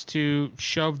sense to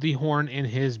shove the horn in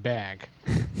his bag.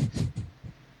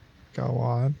 Go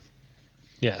on.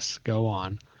 Yes, go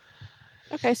on.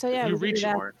 Okay, so yeah, You we can do reach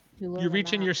that. Horn. You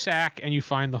reach in your sack and you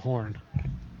find the horn.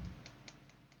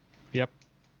 Yep.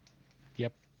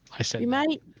 I said We that.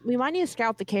 might need to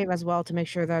scout the cave as well to make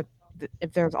sure that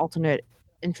if there's alternate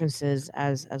entrances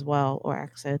as well or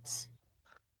exits.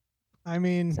 I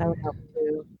mean, So that would help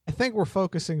too. I think we're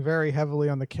focusing very heavily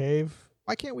on the cave.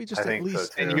 Why can't we just I at think so,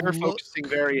 least too. And you're look- focusing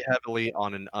very heavily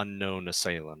on an unknown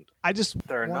assailant. I just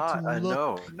They're want not to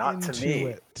look unknown, not to into me.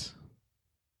 it.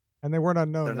 And they weren't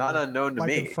unknown. They're they not were unknown to like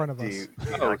me. in front of Do us. you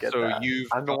Oh, not get so that? you've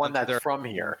I'm the one gone to that's their- from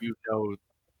here.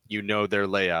 You know their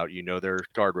layout. You know their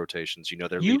guard rotations. You know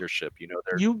their You- leadership. You know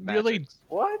their. You really magics.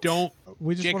 What? don't.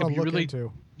 We just Jacob, want to you look really-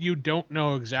 into. You don't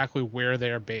know exactly where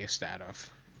they're based out of.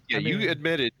 Yeah, I mean- you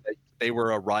admitted that they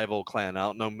were a rival clan. I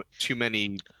don't know too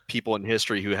many people in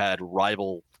history who had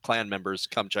rival clan members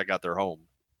come check out their home.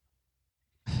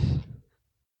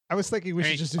 I was thinking we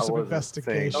Hey, should just do I some wasn't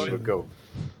saying we investigation. would go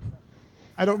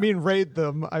I don't mean raid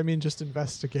them. I mean just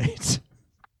investigate.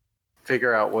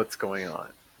 figure out what's going on.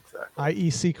 Exactly. I.e.,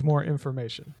 seek more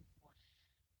information.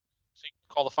 So you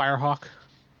call the Firehawk,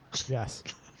 Yes,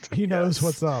 he knows Yes.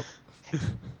 what's up.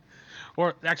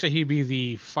 or actually he'd be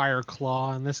the Fire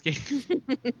Claw in this game.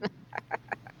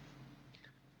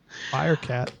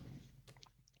 Firecat.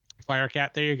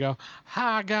 Firecat, there you go.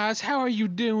 Hi guys, how are you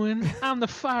doing? I'm the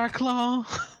Fire Claw.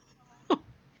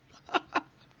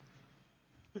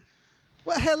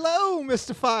 Well, hello,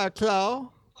 Mr. Fireclaw.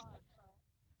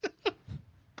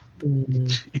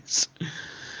 Jeez.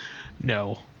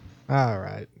 No. All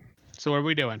right. So what are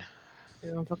we doing?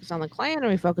 We want to focus on the clan, or are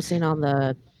we focusing on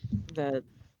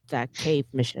that cave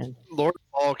mission? Lord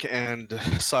Falk and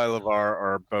Silavar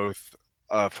are both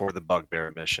for the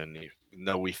Bugbear mission. Even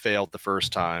though we failed the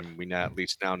first time, we now, at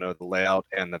least now know the layout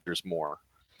and that there's more.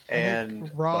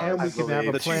 And Rob, And I we can have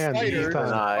believe a plan Steve this and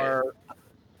time.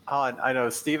 I know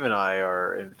Steve and I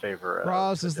are in favor of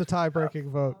Roz is the tie-breaking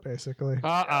vote, basically.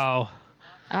 Uh-oh.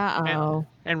 Uh-oh.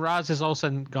 And Roz has also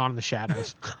gone in the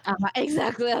shadows.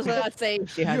 Exactly. That's what I was saying.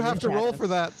 You have to roll for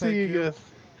that. Thank See you. you.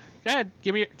 Go ahead,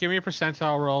 give me a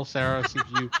percentile roll, Sarah,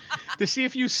 to see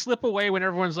if you slip away when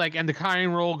everyone's like, and the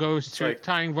tying roll goes to Like-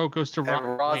 tying vote goes to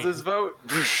and Roz's vote.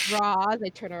 Roz, they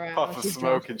turn around. Puff of she's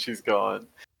smoke and she's gone.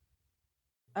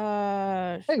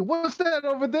 gone. Hey, what's that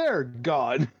over there?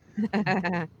 God.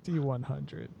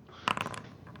 D100.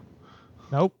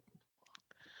 Nope.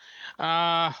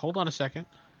 Hold on a second.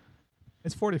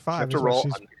 It's You 45. have to is what roll.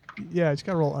 she's- Yeah, you just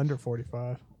got to roll under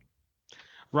 45.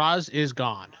 Roz is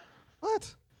gone.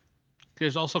 What?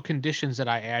 There's also conditions that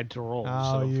I add to rolls.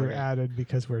 Oh, so don't you forget. added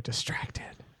because we're distracted.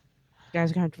 You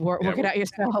guys are going to work it out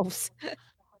yourselves.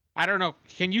 I don't know.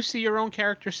 Can you see your own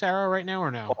character, Sarah, right now or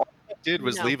no? All I did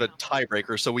was No. leave a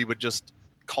tiebreaker, so we would just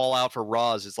call out for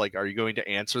Roz. It's like, are you going to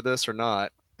answer this or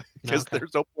not? Because Okay.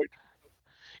 there's no point.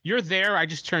 You're there. I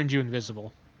just turned you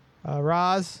invisible.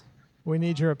 Roz, we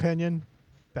need your opinion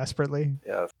desperately.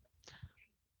 Yes.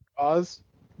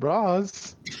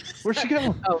 Roz, where's she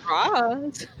going? Oh,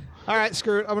 Roz. All right,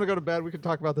 screw it. I'm going to go to bed. We can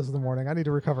talk about this in the morning. I need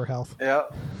to recover health.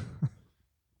 Yep.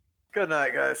 Good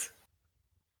night, guys.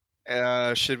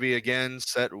 Should we again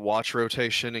set watch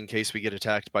rotation in case we get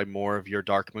attacked by more of your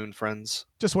Dark Moon friends?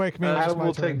 Just wake me when I it's my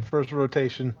will turn. take first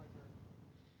rotation.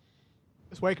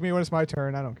 Just wake me when it's my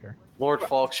turn. I don't care. Lord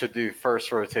Falk should do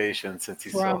first rotation since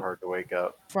he's so From- hard to wake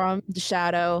up. From the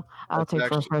shadow, I'll That's take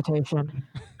first rotation.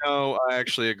 No, I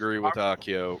actually agree with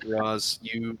Akio. Roz,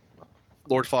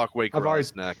 Lord Falk, wake I've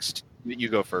Roz next. You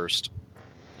go first.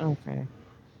 Okay.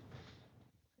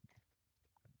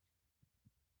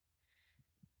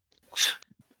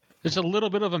 There's a little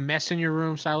bit of a mess in your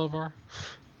room, Salovar.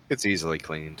 It's easily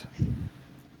cleaned.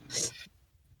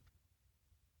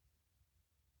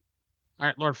 All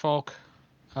right, Lord Folk.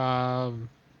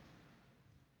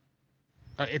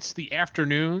 It's the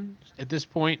afternoon at this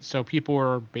point, so people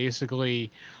are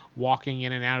basically walking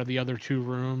in and out of the other two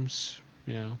rooms.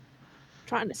 You know,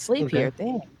 Trying to sleep Okay. here.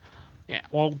 Damn. yeah.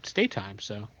 Well, it's daytime,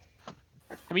 so.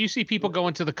 I mean, you see people go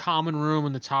into the common room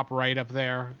in the top right up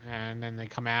there, and then they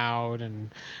come out and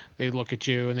they look at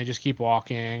you and they just keep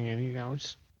walking, and you know,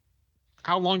 it's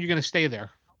how long are you gonna stay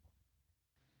there?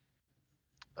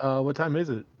 What time is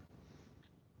it?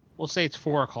 We'll say it's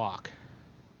 4:00.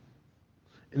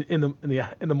 In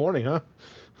the morning, huh?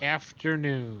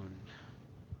 Afternoon.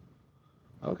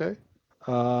 Okay.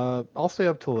 I'll stay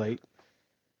up till 8.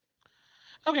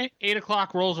 Okay,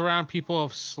 8:00 rolls around. People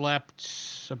have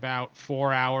slept about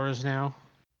 4 hours now.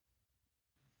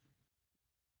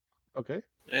 Okay.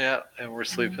 Yeah, and we're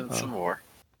sleeping some more.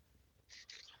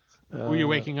 Who are you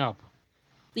waking up?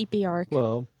 Sleepy arc.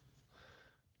 Well,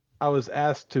 I was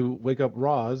asked to wake up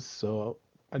Roz, so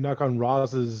I knock on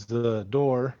Roz's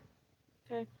door.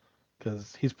 Okay.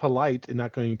 Because he's polite and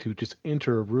not going to just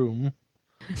enter a room.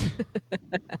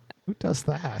 Who does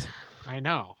that? I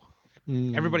know.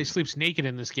 Mm. Everybody sleeps naked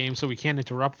in this game, so we can't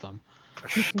interrupt them.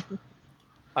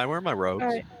 I wear my robes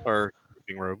Alright. or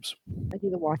sleeping robes. I do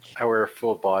the watch. I wear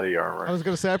full body armor. I was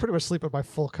gonna say I pretty much sleep in my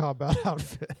full combat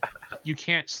outfit. You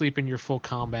can't sleep in your full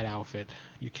combat outfit.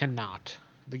 You cannot.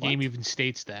 The game What? even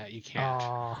states that you can't.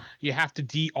 Aw. You have to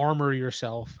de-armor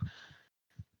yourself.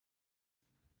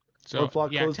 So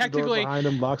Roadblock yeah, closes the door technically, behind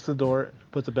him, locks the door,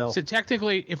 puts a bell. so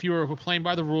technically, if you were playing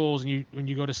by the rules and when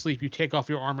you go to sleep, you take off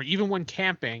your armor, even when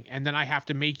camping, and then I have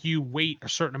to make you wait a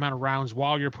certain amount of rounds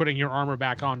while you're putting your armor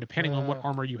back on, depending on what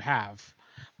armor you have.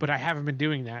 But I haven't been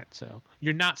doing that, so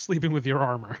you're not sleeping with your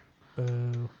armor.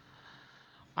 Boo.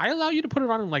 I allow you to put it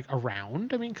on like a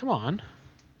round. I mean, come on.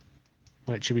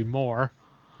 Well, it should be more.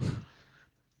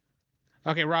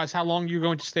 Okay, Roz, how long are you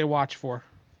going to stay watch for?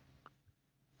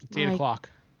 It's 8 Like- o'clock.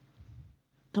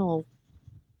 Till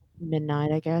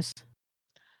midnight, I guess.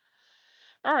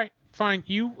 All right, fine.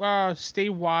 You stay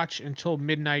watch until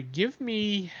midnight. Give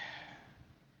me.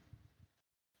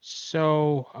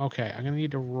 So, okay, I'm gonna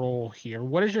need to roll here.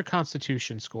 What is your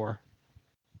Constitution score?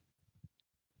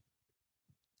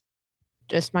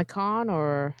 Just my con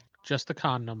or Just the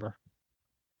con number.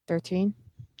 13?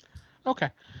 Okay.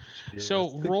 So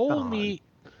Yes, the roll con. me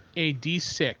a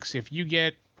d6. If you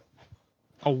get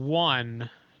a 1,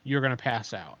 you're gonna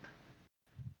pass out.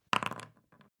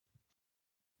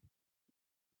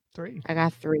 3. I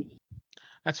got 3.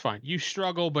 That's fine. You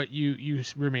struggle, but you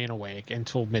remain awake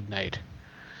until midnight.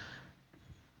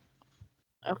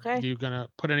 Okay. You gonna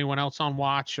put anyone else on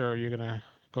watch, or you're gonna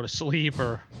go to sleep,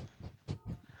 or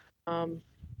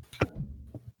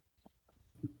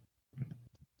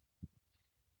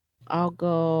I'll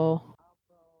go.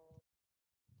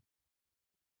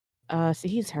 See,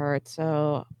 he's hurt,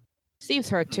 so Steve's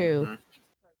hurt too.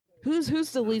 Mhm.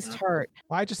 Who's the least hurt?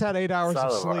 I just had 8 hours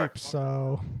of Salivar. sleep,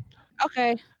 so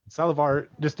Okay. Salivar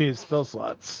just needs spell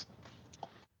slots.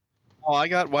 Oh, I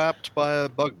got whapped by a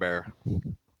bugbear.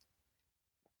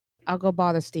 I'll go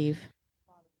bother Steve.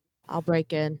 I'll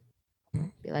break in.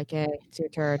 Be like, hey, it's your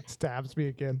turn. stabs me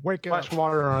again. Wake up. Splash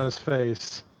water on his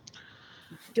face.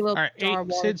 Get a all little right. jar of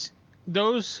water. Since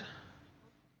those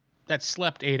that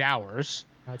slept 8 hours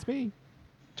That's me.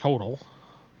 total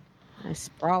I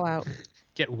sprawl out.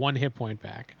 get 1 hit point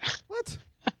back. What?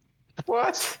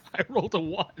 What? I rolled a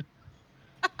 1.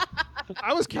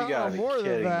 I was You counting gotta on be more than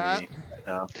kidding that. me.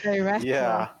 No. Very restful.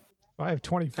 Yeah, I have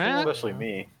 24. Huh? especially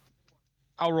me.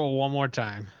 I'll roll one more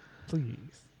time. Please.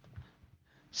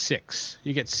 6.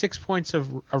 You get 6 points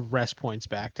of rest points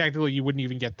back. Technically, you wouldn't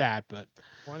even get that, but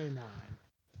 29.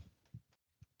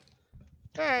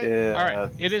 Yeah. all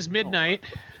right. It is midnight.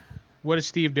 What is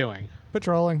Steve doing?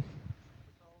 Patrolling.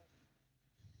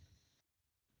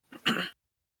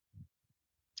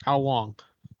 How long?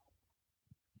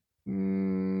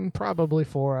 Probably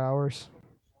 4 hours.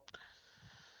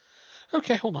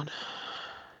 Okay, hold on.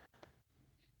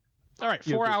 All right,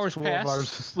 You 4 have hours 12 pass. hours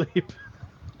of sleep.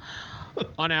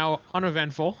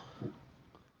 Uneventful.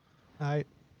 I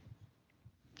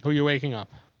Who are you waking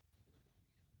up?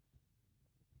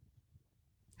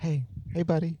 Hey,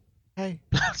 buddy. Hey.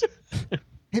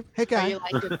 hey, How guy. you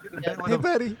like it? Hey,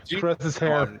 buddy. Caress his Oh,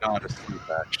 hair. I'm not asleep,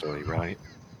 actually, right?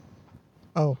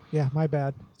 Oh, yeah, my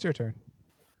bad. It's your turn.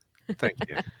 Thank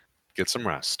you. Get some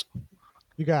rest.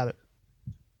 You got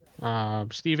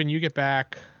it. Steven, you get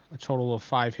back a total of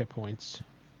 5 hit points.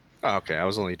 Oh, okay, I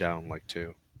was only down like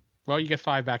 2. Well, you get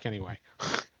 5 back anyway.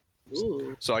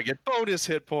 Ooh. So I get bonus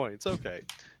hit points. Okay.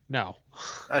 No.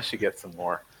 I should get some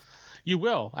more. You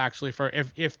will actually for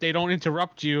if they don't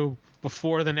interrupt you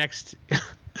before the next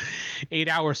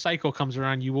 8-hour cycle comes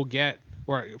around, you will get,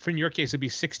 or in your case it'd be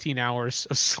 16 hours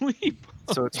of sleep.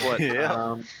 So it's what?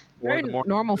 Yeah. 4 Very in the morning.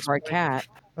 normal for a cat.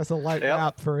 That's a light Yep.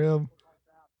 nap for him.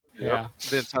 Yeah.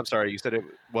 Vince, I'm sorry. You said it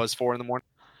was 4 in the morning.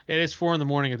 It is 4 in the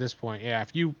morning at this point. Yeah.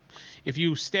 If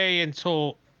you stay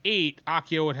until 8,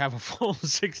 Akio would have a full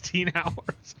 16 hours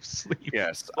of sleep.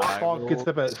 Yes. Lord gets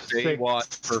up at stay 6. watch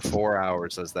for 4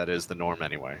 hours, as that is the norm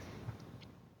anyway.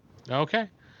 Okay.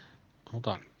 Hold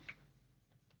on.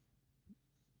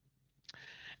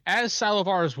 As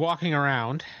Salovar is walking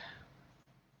around,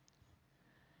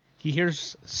 he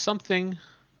hears something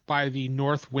by the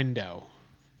north window.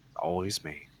 Always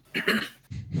me.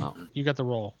 Oh, you got the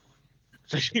roll.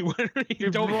 So you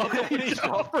don't Jumped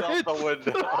out the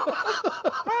window.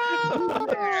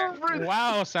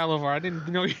 Wow, Salovar, I didn't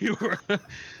know you were.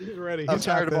 He's ready. I'm He's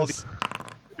got tired of all this.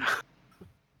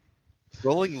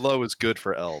 Rolling low is good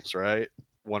for elves, right?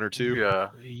 1 or 2. Yeah.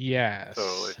 Yes.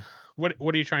 Totally.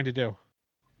 What are you trying to do?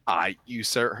 You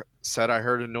said I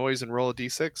heard a noise and roll a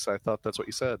d6. I thought that's what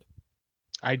you said.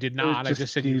 I did It was not. I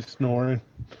just said Steve snoring.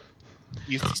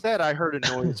 You said I heard a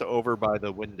noise over by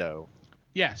the window.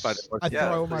 yes. By the I Yeah,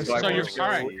 throw my so So you're Let's all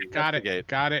go right. Got investigate. it.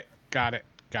 Got it. Got it.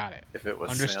 Got it. If it was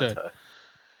Understood. Santa.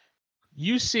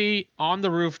 You see on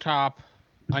the rooftop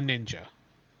a ninja.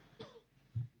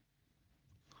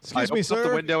 Excuse I me, open up the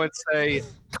sir. window and say,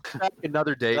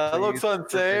 another day. That please, looks for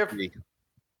unsafe. Vicky."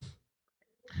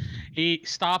 He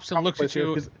stops and looks at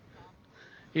you. Because-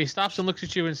 He stops and looks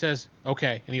at you and says,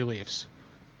 "Okay," and he leaves.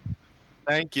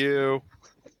 Thank you.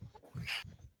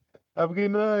 Have a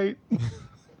good night.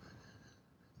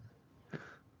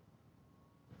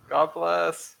 God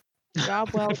bless. Job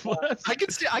well done. I can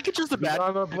just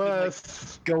imagine. God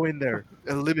bless. Go in there,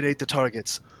 eliminate the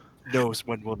targets. Knows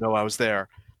when we'll know I was there.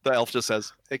 The elf just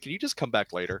says, "Hey, can you just come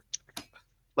back later?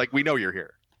 Like we know you're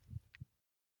here."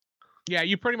 Yeah,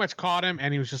 you pretty much caught him,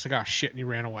 and he was just like, "Oh shit," and he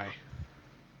ran away.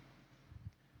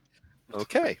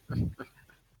 Okay.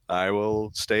 I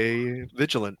will stay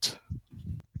vigilant.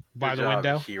 By Good the job,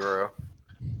 window. hero.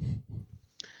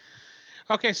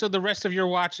 Okay, so the rest of your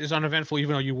watch is uneventful,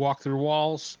 even though you walk through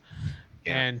walls.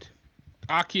 Yeah. And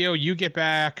Akio, you get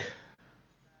back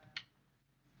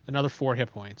another 4 hit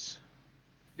points.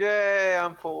 Yay,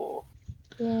 I'm full.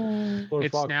 Lord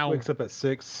It's Fox now- wakes up at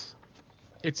 6.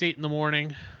 It's 8 in the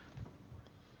morning.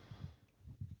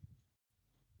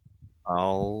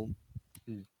 I'll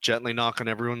gently knock on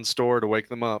everyone's door to wake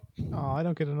them up. Oh, I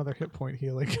don't get another hit point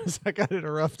healing because I got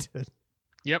interrupted.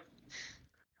 Yep.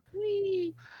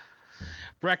 Whee!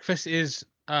 Breakfast is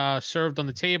served on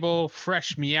the table.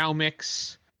 Fresh meow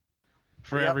mix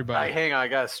for Yep. everybody. Hang on, I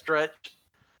gotta stretch.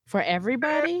 For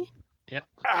everybody?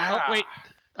 Oh, wait.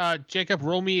 Jacob,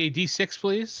 roll me a d6,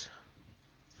 please.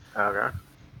 Okay.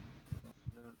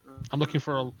 I'm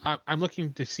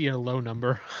looking to see a low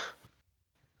number.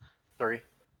 3.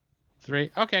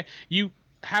 3. Okay. You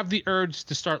have the urge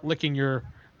to start licking your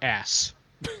ass.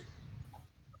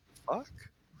 Fuck.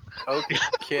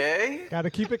 Okay. Got to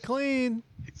keep it clean.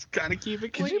 It's gotta keep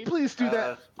it Could clean. you please do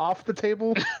that off the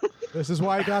table? This is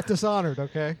why I got dishonored.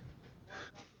 Okay.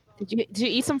 Did you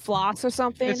eat some floss or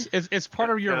something? It's part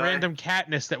of your Can I- random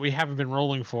catness that we haven't been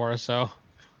rolling for. So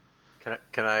Can I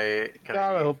God, I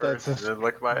eat hope first that's and then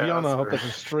lick my Beyond, ass? I hope or- that's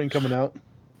a string coming out.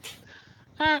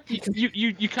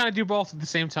 you kind of do both at the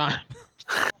same time.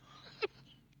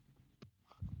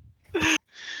 Makes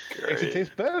it Great.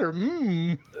 taste better.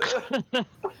 Mmm.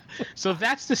 So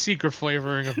that's the secret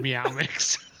flavoring of Meow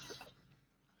Mix.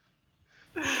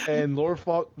 And Lord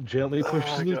Falk gently Oh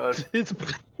pushes my God. his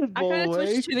I bowl kind of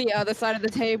away. switched to the other side of the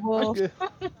table. Okay.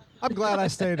 I'm glad I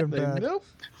stayed in Like, bed. nope.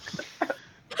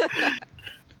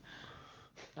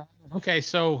 Okay,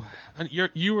 so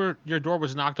your door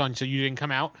was knocked on, so you didn't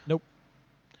come out. Nope.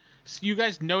 So you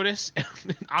guys notice,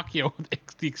 Akio,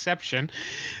 the exception,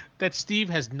 that Steve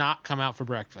has not come out for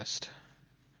breakfast.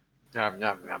 Yum,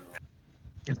 yum, yum.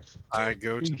 I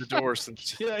go to the door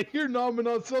since Yeah, you're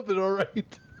nomming on something, all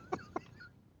right.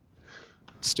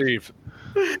 Steve.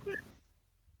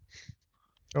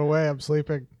 Go away. I'm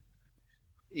sleeping,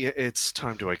 Yeah, it's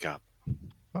time to wake up.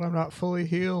 but I'm not fully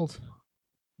healed.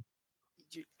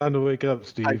 Time to wake up,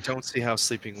 Steve. I don't see how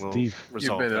sleeping will Steve. You've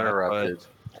resolve been that, interrupted.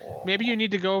 Maybe you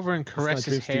need to go over and caress not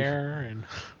his true, Steve. hair and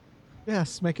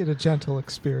Yes, make it a gentle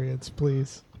experience,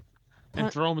 please.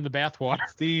 throw him in the bathwater.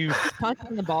 Steve. Punch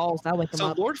in the balls. That wake But... them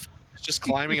So up. Lord is just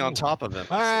climbing on top of him.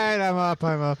 All right, I'm up.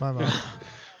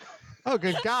 Oh,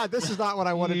 good God! This is not what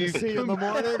I wanted to see in the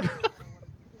morning.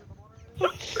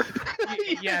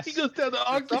 Yes. He goes down to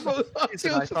For some Octopus.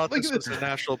 reason, I thought this was a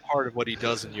natural part of what he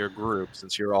does in your group,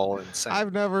 since you're all insane.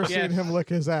 I've never seen Yes. him lick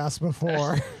his ass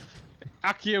before.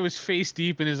 Akio is face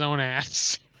deep in his own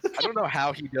ass. I don't know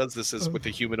how he does this with a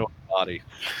humanoid body.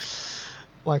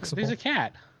 Flexible. He's a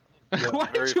cat. Yeah, Why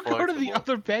very did you go to the flexible.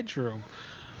 other bedroom?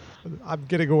 I'm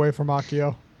getting away from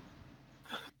Akio.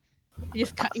 You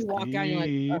walk down.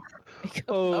 You're like,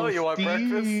 Oh, you want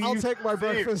breakfast? I'll take my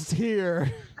breakfast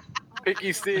here.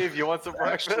 Picky Steve, you want some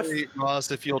breakfast? Actually,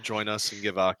 Ross, if you'll join us and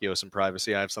give Akio some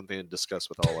privacy, I have something to discuss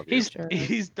with all of you. He's Sure.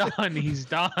 he's done. He's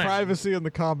done. Privacy in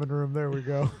the common room. There we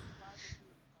go.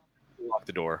 Lock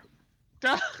the door. Hey,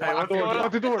 what's going on?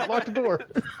 Lock the door. Lock the door.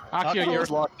 Akio, you're, Akio's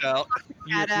locked out.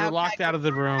 you're locked out of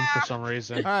the room for some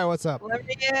reason. All right, what's up? let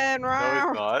me in, No, Ron.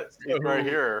 he's not. He's right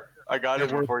here. I got it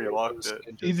before you locked it.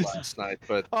 He just- Last night,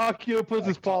 but Akio puts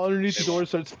his paw underneath the door and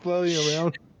starts flailing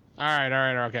around. All right,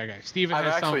 okay. Steven I'm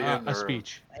has actually in the a room.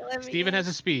 speech. Let me Steven in. has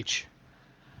a speech.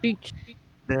 Speech.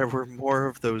 there were more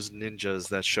of those ninjas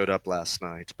that showed up last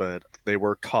night, but they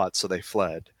were caught, so they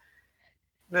fled.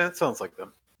 Yeah, it sounds like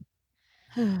them.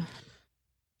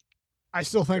 I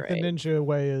still think Great. the ninja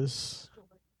way is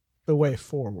the way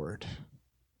forward.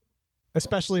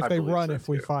 Especially if I they believe run so, if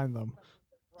we too. find them.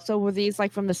 So were these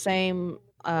like from the same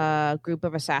group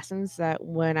of assassins that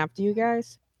went after you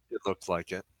guys? It looked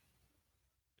like it.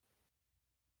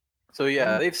 So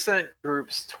yeah, they've sent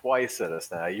groups twice at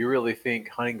us now. You really think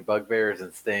hunting bugbears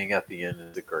and staying at the inn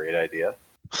is a great idea?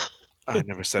 I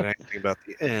never said anything about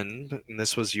the end, and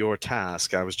this was your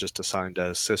task. I was just assigned to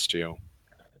assist you.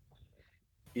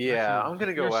 Yeah, Actually, I'm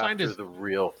gonna you're go assigned after as- the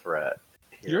real threat.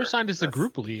 You're here. assigned as the That's-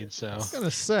 group lead, so I was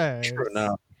gonna say. True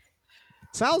enough.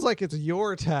 Sounds like it's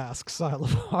your task,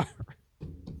 Silavar.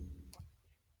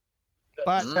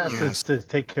 But Task is to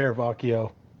take care of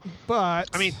Akio. but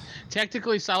I mean,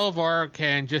 technically, Salivar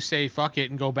can just say "fuck it"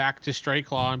 and go back to Stray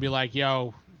Claw and be like,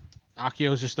 "Yo,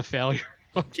 Akio's just a failure."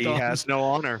 He has no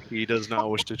honor. He does not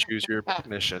wish to choose your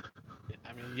mission.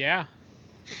 I mean, yeah.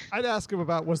 I'd ask him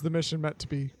about was the mission meant to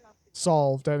be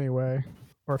solved anyway,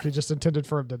 or if he just intended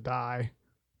for him to die.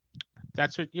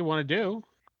 That's what you want to do.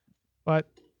 But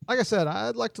like I said,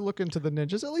 I'd like to look into the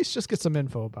ninjas, at least just get some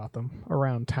info about them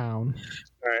around town.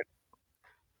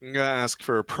 I'm gonna ask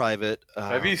for a private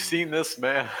Have you seen this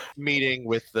man meeting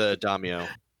with the daimyo.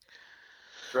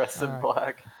 dressed in Alright.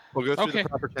 black? We'll go through Okay. the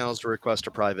proper channels to request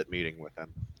a private meeting with him.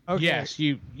 Okay. Yes,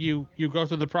 you go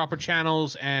through the proper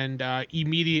channels, and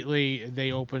immediately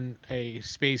they open a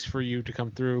space for you to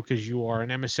come through because you are an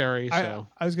emissary. So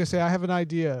I was gonna say I have an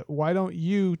idea. Why don't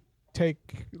you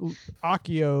take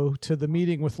Akio to the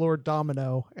meeting with Lord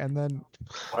Domino and then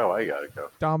Oh, I gotta go.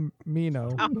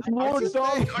 Domino? Lord his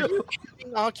Dog. name?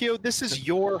 Akio, this is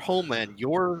your homeland,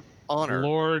 your honor.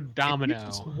 Lord Domino.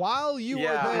 While you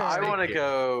yeah, are there, I want to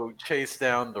go chase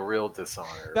down the real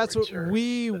dishonor. that's what Richard,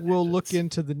 we the will look ninjas.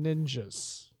 into the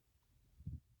ninjas.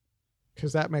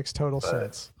 Because that makes total But-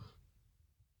 sense.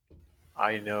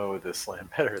 I know this land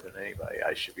better than anybody.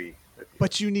 I should be with you.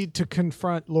 But you need to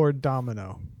confront Lord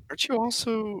Domino. Aren't you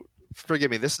also,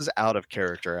 forgive me, this is out of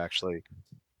character actually,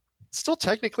 still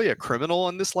technically a criminal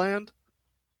in this land?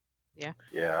 Yeah.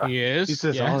 He is. He's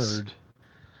yes. dishonored.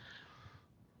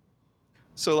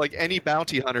 So like any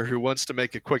bounty hunter who wants to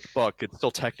make a quick buck could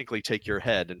still technically take your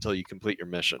head until you complete your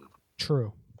mission.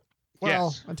 True. Well,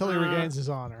 Yes. until he regains his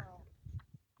honor.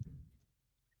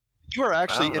 You are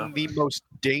actually I don't in the most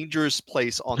dangerous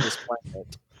place on this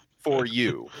planet for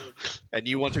you. And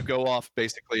you want to go off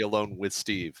basically alone with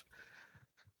Steve.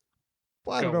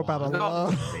 Well, I don't Go know about on.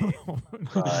 alone.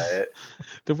 But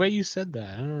The way you said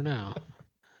that, I don't know.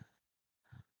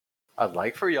 I'd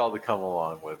like for y'all to come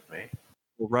along with me.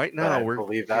 Well, right But now I we're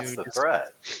believe that's going the to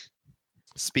threat.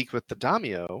 speak with the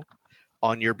daimyo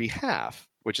on your behalf,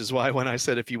 which is why when I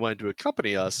said if you wanted to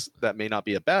accompany us, that may not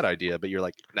be a bad idea, but you're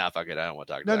like, nah, fuck it, I don't want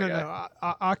to talk to No, that no, guy.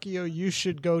 no. Akio, you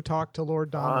should go talk to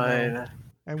Lord Domino, Fine.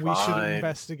 and we should fine.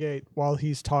 investigate while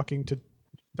he's talking to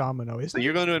Domino. So Isn't it?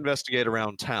 you're going to investigate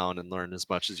around town and learn as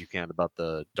much as you can about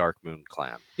the Dark Moon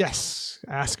clan. Yes.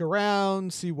 Ask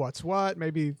around, see what's what.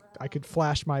 Maybe I could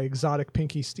flash my exotic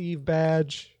Pinky Steve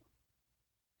badge.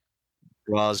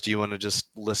 Roz, do you want to just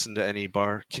listen to any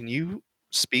bar? Can you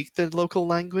speak the local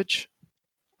language?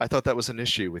 I thought that was an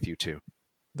issue with you two.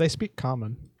 They speak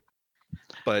common.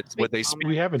 But Speak what they common. speak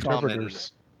We have common-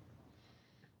 interpreters.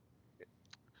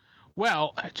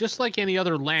 Well, just like any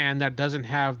other land that doesn't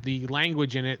have the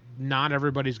language in it, not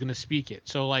everybody's going to speak it.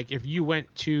 So, like, if you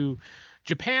went to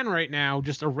Japan right now,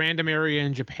 just a random area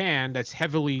in Japan that's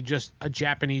heavily just a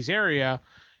Japanese area,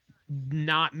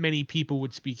 not many people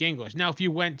would speak English. Now, if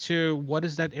you went to what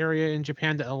is that area in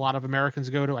Japan that a lot of Americans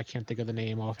go to? I can't think of the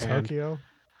name offhand. Tokyo.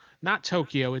 Not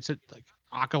Tokyo. It's like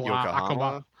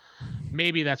Yokohama?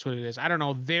 Maybe that's what it is. I don't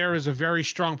know. There is a very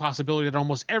strong possibility that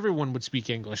almost everyone would speak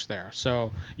English there.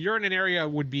 So you're in an area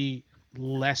would be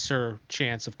lesser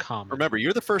chance of common. Remember,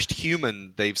 you're the first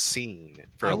human they've seen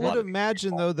for I a would lot of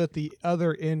imagine though that the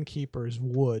other innkeepers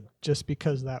would, just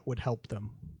because that would help them.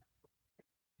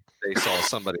 they saw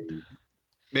somebody.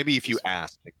 Maybe if you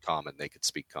asked in common, they could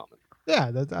speak common. Yeah,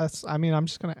 that's. I mean, I'm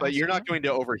just gonna. But ask you're not them. going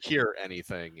to overhear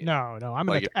anything. No, I'm like,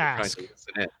 gonna if you're trying ask. to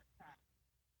listen in.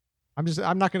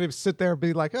 I'm not gonna sit there and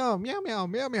be like, oh meow meow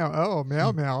meow meow, oh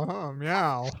meow meow, oh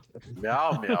meow.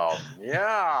 Meow meow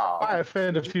meow. I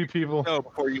offended a few people. No,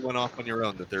 before you went off on your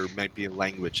own, that there might be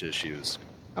language issues.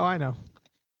 Oh, I know.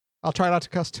 I'll try not to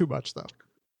cuss too much though.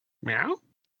 Meow.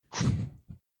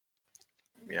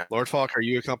 Lord Falk, are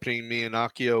you accompanying me and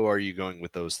Akio, or are you going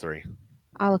with those three?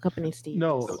 I'll accompany Steve.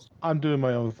 No, I'm doing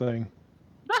my own thing.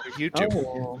 You two.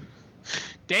 Oh.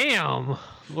 Damn.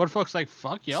 Lord Folk's like,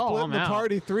 fuck y'all. Splitting I'm the out.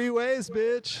 party 3 ways,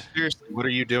 bitch. Seriously, what are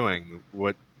you doing?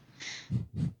 What?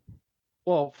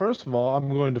 Well, first of all, I'm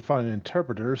going to find an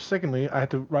interpreter. Secondly, I have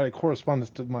to write a correspondence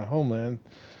to my homeland.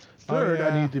 Oh, Third, yeah.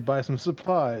 I need to buy some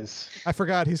supplies. I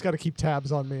forgot he's got to keep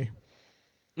tabs on me.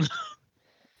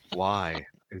 Why?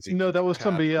 Is he No, that was tab-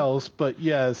 somebody else, but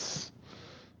yes.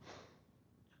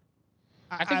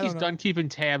 I think he's don't know. done keeping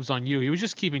tabs on you. He was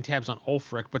just keeping tabs on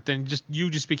Ulfric, but then you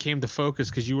just became the focus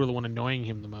because you were the one annoying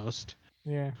him the most.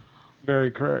 Yeah.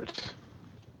 Very correct.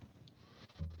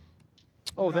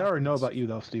 Oh, they already know about you,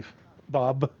 though, Steve.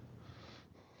 Bob.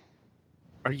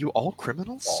 Are you all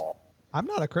criminals? I'm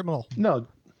not a criminal. No.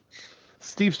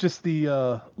 Steve's just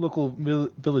the local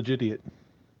village idiot.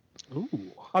 Ooh.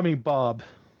 I mean, Bob.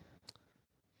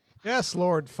 Yes,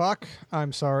 Lord Fuck.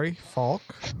 I'm sorry, Falk.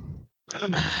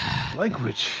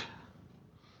 Language.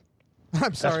 I'm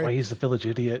That's why sorry. he's the village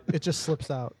idiot. It just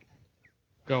slips out.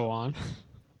 Go on.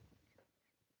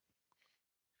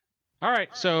 All right,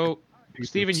 so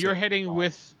Steven, you're heading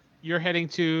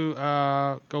to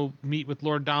go meet with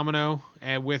Lord Domino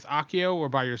and with Akio, or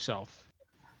by yourself?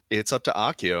 It's up to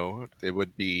Akio. It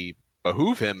would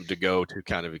behoove him to go to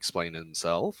kind of explain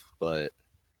himself, but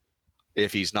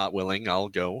if he's not willing, I'll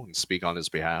go and speak on his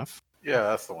behalf. Yeah,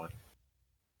 that's the one.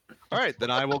 All right,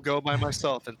 then I will go by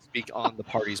myself and speak on the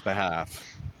party's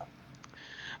behalf.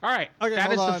 All right. Okay,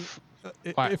 that hold is the on.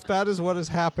 f- What? If that is what is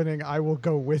happening, I will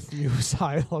go with you,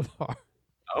 Xylovar.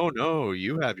 Oh no,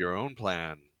 you have your own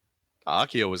plan.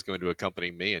 Akio was going to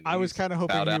accompany me, and I was he's kind of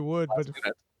hoping bowed out you would, but last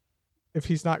minute. if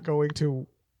he's not going to,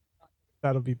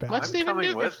 that'll be bad. Let's I'm Steven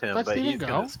coming do- with him, let but Steven he's go.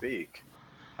 going to speak.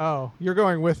 Oh, you're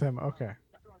going with him. Okay.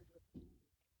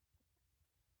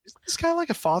 Is this guy like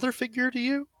a father figure to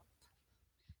you?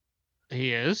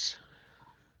 He is.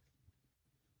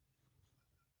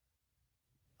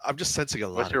 I'm just sensing a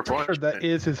lot. What's your of point? Or that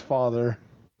is his father.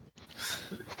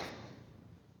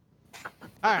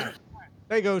 All right.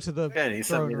 They go to the Again, he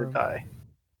sent me to throne room. die.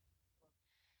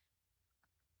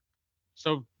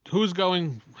 So who's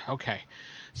going? Okay.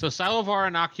 So Xylovar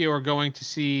and Akio are going to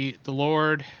see the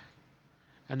Lord,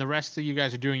 and the rest of you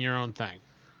guys are doing your own thing.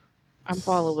 I'm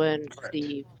following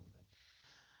Steve.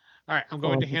 All right, I'm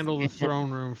going to Oh, handle the okay.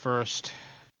 throne room first.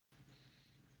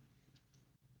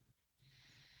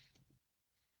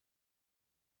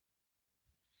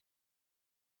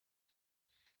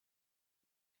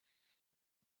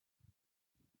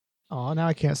 Oh, now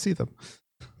I can't see them.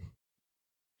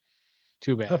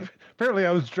 Too bad. Apparently,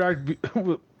 I was dragged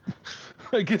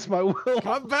against my will.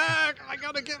 Come back! I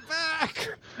gotta get back.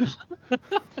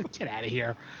 Get out of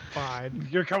here. Fine.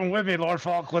 You're coming with me, Lord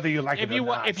Falk, whether you like If it you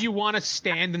or not. if you want to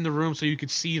stand in the room so you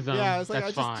could see them, Yeah, it's like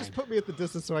that's I fine. just put me at the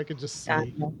distance so I could just see.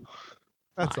 Yeah.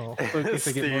 That's all. in case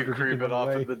I get Steve murdered, you can creeping run off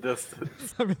away. in the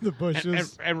distance. I'm in the and,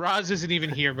 bushes. and Roz isn't even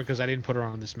here because I didn't put her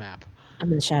on this map. I'm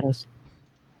in the shadows.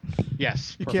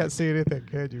 Yes. You perfect. can't see anything,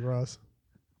 can you, Ross?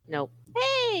 Nope.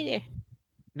 Hey!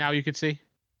 Now you can see.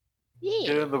 Get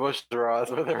Yeah. in the bush,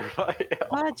 Roz, with everybody else.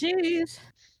 Oh, jeez.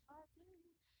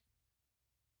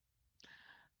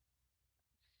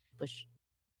 Bush.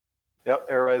 Yep,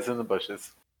 everybody's in the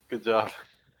bushes. Good job.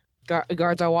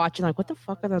 Guards are watching, like, what the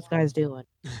fuck are those guys doing?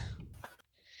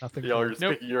 Nothing. Y'all are cool. just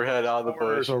Nope. sticking your head out of the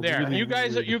bush. Or There. really you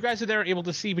guys weird. are there able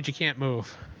to see, but you can't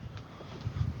move.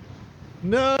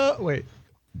 No, wait.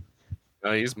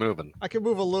 No, he's moving. I can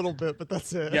move a little bit, but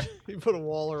that's it. Yep. You put a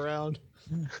wall around.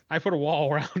 I put a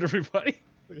wall around everybody.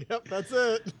 Yep, that's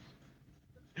it.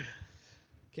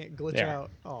 Can't glitch There.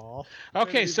 out. Aw.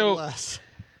 Okay, Even so less.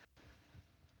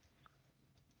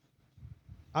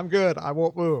 I'm good. I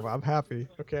won't move. I'm happy.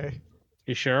 Okay.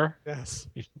 You sure? Yes.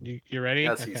 You ready?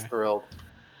 Yes, he's thrilled.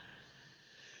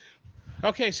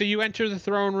 Okay, so you enter the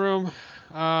throne room,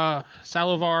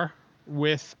 Salovar,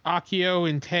 with Akio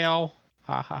and Tail.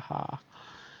 Ha ha ha.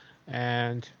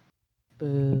 And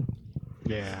Boo.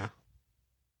 yeah.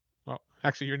 Well,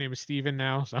 actually, your name is Steven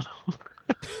now, so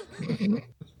Yep.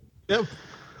 let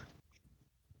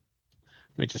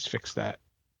me just fix that.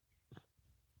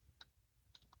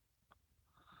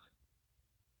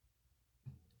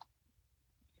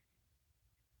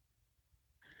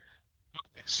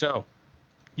 Okay, so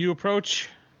you approach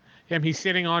him. He's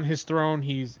sitting on his throne.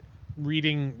 He's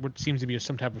reading what seems to be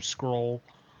some type of scroll.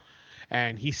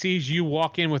 And he sees you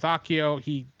walk in with Akio.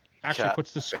 He actually Chat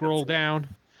puts the scroll fancy.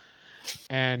 down.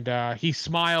 And he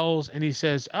smiles and he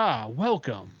says,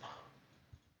 welcome.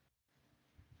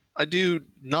 I do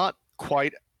not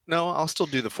quite. No, I'll still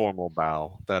do the formal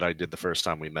bow that I did the first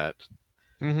time we met,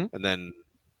 Mm-hmm. and then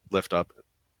lift up,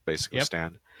 basically Yep.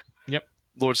 stand. Yep.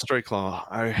 Lord Strayclaw,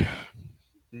 I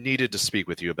needed to speak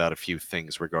with you about a few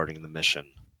things regarding the mission.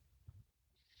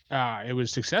 It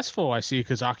was successful, I see,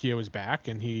 because Akio is back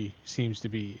and he seems to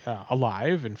be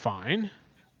alive and fine.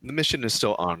 The mission is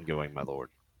still ongoing, my lord.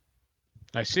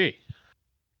 I see.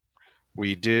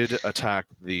 We did attack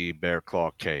the Bear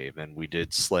Claw Cave, and we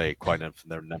did slay quite a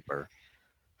their number.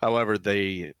 However,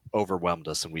 they overwhelmed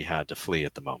us, and we had to flee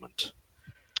at the moment.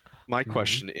 My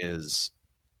question is,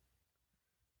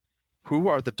 who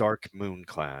are the Dark Moon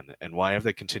Clan, and why have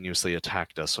they continuously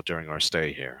attacked us during our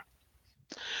stay here?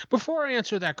 Before I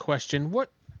answer that question,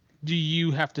 what do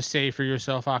you have to say for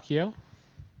yourself, Akio?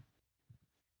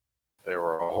 There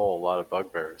were a whole lot of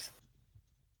bugbears.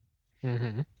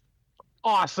 Mm-hmm.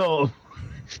 Awesome.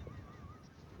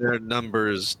 Their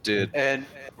numbers did. And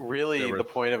really, There were- the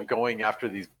point of going after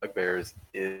these bugbears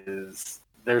is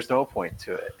there's no point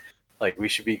to it. Like, we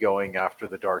should be going after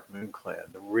the Dark Moon Clan,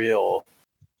 the real,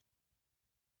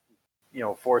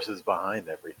 forces behind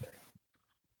everything.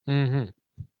 Mm-hmm.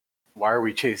 Why are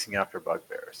we chasing after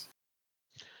bugbears?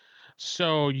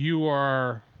 So you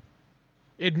are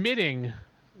admitting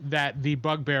that the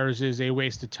Bugbears is a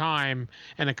waste of time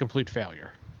and a complete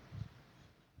failure.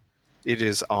 It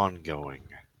is ongoing.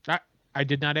 I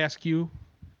did not ask you,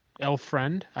 elf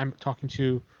friend. I'm talking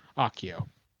to Akio.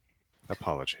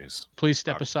 Apologies. Please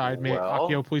step aside. May Well-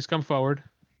 Akio please come forward?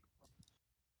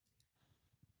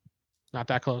 Not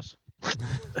that close.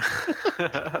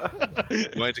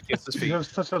 Going to kiss his You feet. have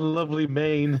such a lovely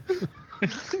mane.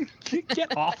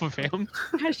 Get off of him.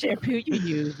 What kind of shampoo you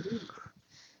use?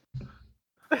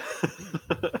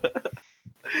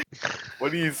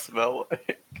 What do you smell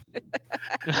like?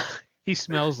 He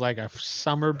smells like a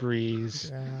summer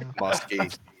breeze. Yeah. Musky.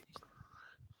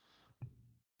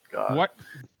 God. What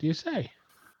do you say?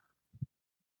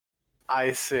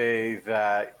 I say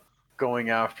that going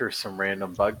after some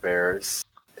random bugbears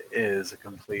is a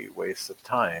complete waste of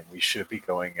time. We should be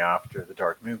going after the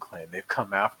Dark Moon Clan. They've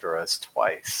come after us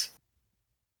twice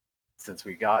since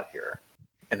we got here.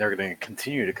 And they're going to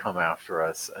continue to come after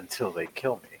us until they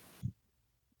kill me.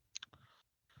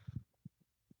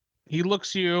 He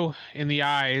looks you in the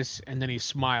eyes and then he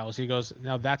smiles. He goes,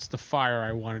 "Now that's the fire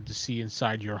I wanted to see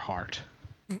inside your heart."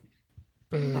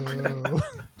 Boo.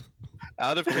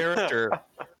 Out of character.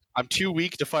 I'm too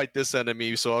weak to fight this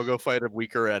enemy, so I'll go fight a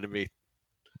weaker enemy.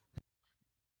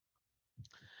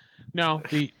 No,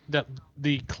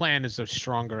 the clan is a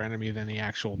stronger enemy than the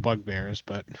actual bugbears,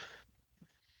 but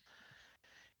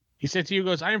he said to you,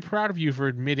 goes, "I am proud of you for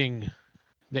admitting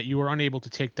that you were unable to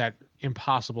take that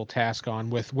impossible task on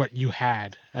with what you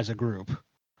had as a group.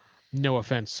 No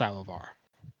offense, Silovar."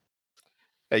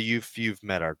 You've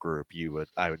met our group.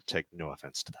 I would take no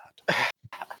offense to that.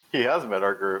 He has met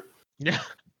our group. Yeah.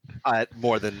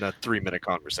 More than a 3-minute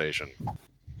conversation.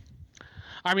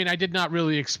 I mean, I did not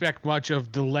really expect much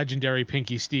of the legendary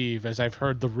Pinky Steve, as I've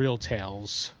heard the real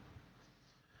tales.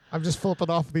 I'm just flipping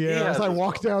off the air Yeah, as I this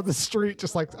walk one. down the street,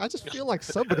 just like I just feel like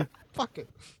somebody fucking.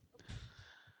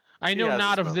 I know has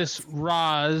not his of this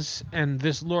Raz and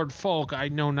this Lord Folk. I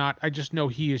know not. I just know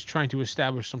he is trying to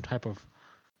establish some type of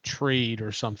trade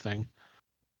or something.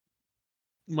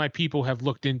 My people have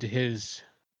looked into his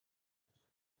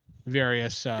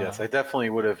various. Yes, I definitely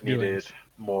would have needed doings.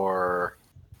 more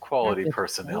quality Yes.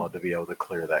 personnel to be able to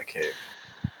clear that cave.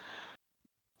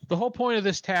 The whole point of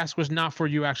this task was not for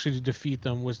you actually to defeat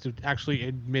them, was to actually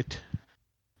admit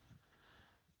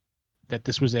that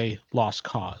this was a lost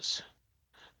cause.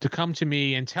 To come to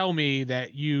me and tell me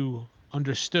that you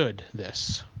understood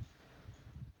this.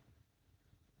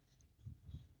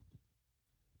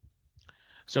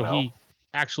 So Well. he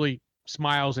actually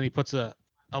smiles and he puts a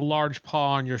large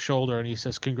paw on your shoulder and he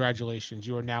says, "Congratulations,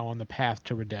 you are now on the path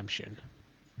to redemption."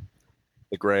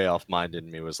 gray elf-minded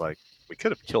in me was like, we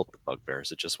could have killed the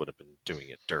bugbears. It just would have been doing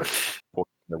it dirty. Poison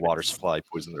their water supply,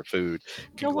 poison their food,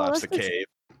 No, well, collapse the let's- cave.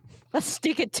 Let's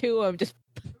stick it to him. Just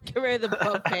get rid of the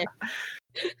bugbear.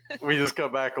 We just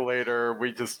come back later.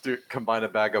 We just combine a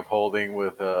bag of holding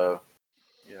with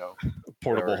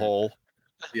Portable Or- hole.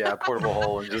 portable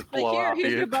hole and just Like, blow here, out here's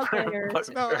the your entire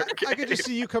bugbear. No, I could just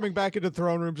see you coming back into the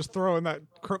throne room, just throwing that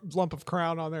lump of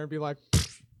crown on there and be like,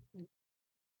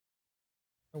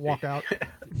 and walk out.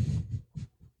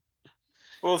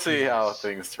 We'll see how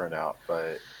things turn out,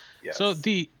 but yes. So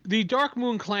the Dark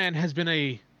Moon clan has been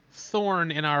a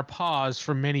thorn in our paws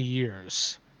for many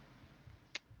years.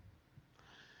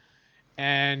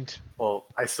 And Well,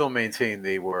 I still maintain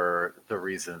they were the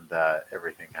reason that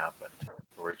everything happened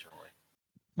originally.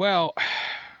 well,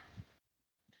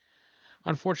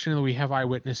 unfortunately we have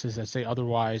eyewitnesses that say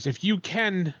otherwise. If you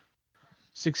can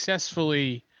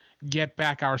successfully get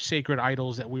back our sacred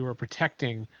idols that we were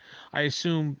protecting, I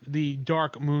assume the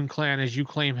Dark Moon clan, as you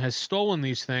claim, has stolen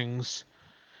these things.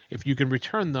 If you can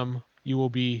return them, you will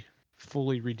be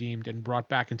fully redeemed and brought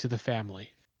back into the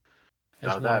family. as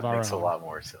Now one that of our makes a own. lot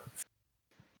more sense.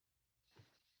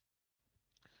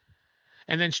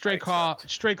 And then Stray Claw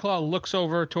looks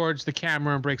over towards the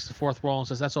camera and breaks the fourth wall and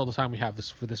says, "That's all the time we have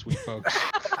for this week, folks."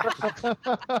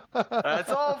 That's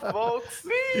all, folks.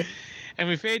 And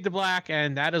we fade to black,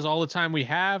 and that is all the time we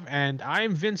have. And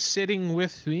I'm Vince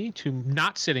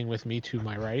not sitting with me to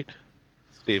my right.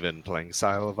 Steven playing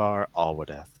Silavar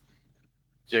Alwadeth.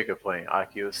 Jacob playing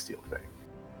Akio Steelfang.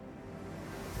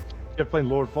 Jeff playing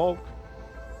Lord Falk.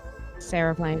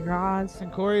 Sarah playing Roz.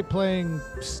 And Corey playing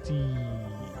Steve.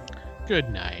 Good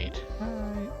night.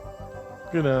 Bye.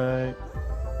 Good night.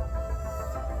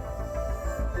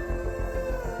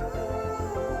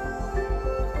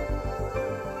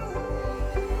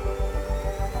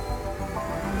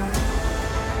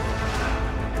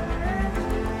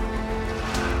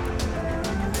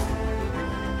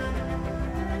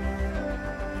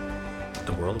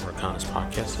 The World of Arcanus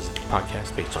podcast is a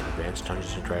podcast based on Advanced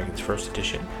Dungeons & Dragons 1st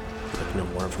Edition. If you'd like to know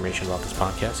more information about this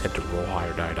podcast, head to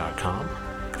rollhigherdie.com.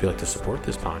 If you'd like to support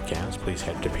this podcast, please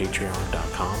head to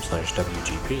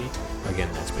patreon.com/WGP. Again,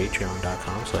 that's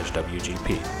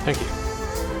patreon.com/WGP. Thank you.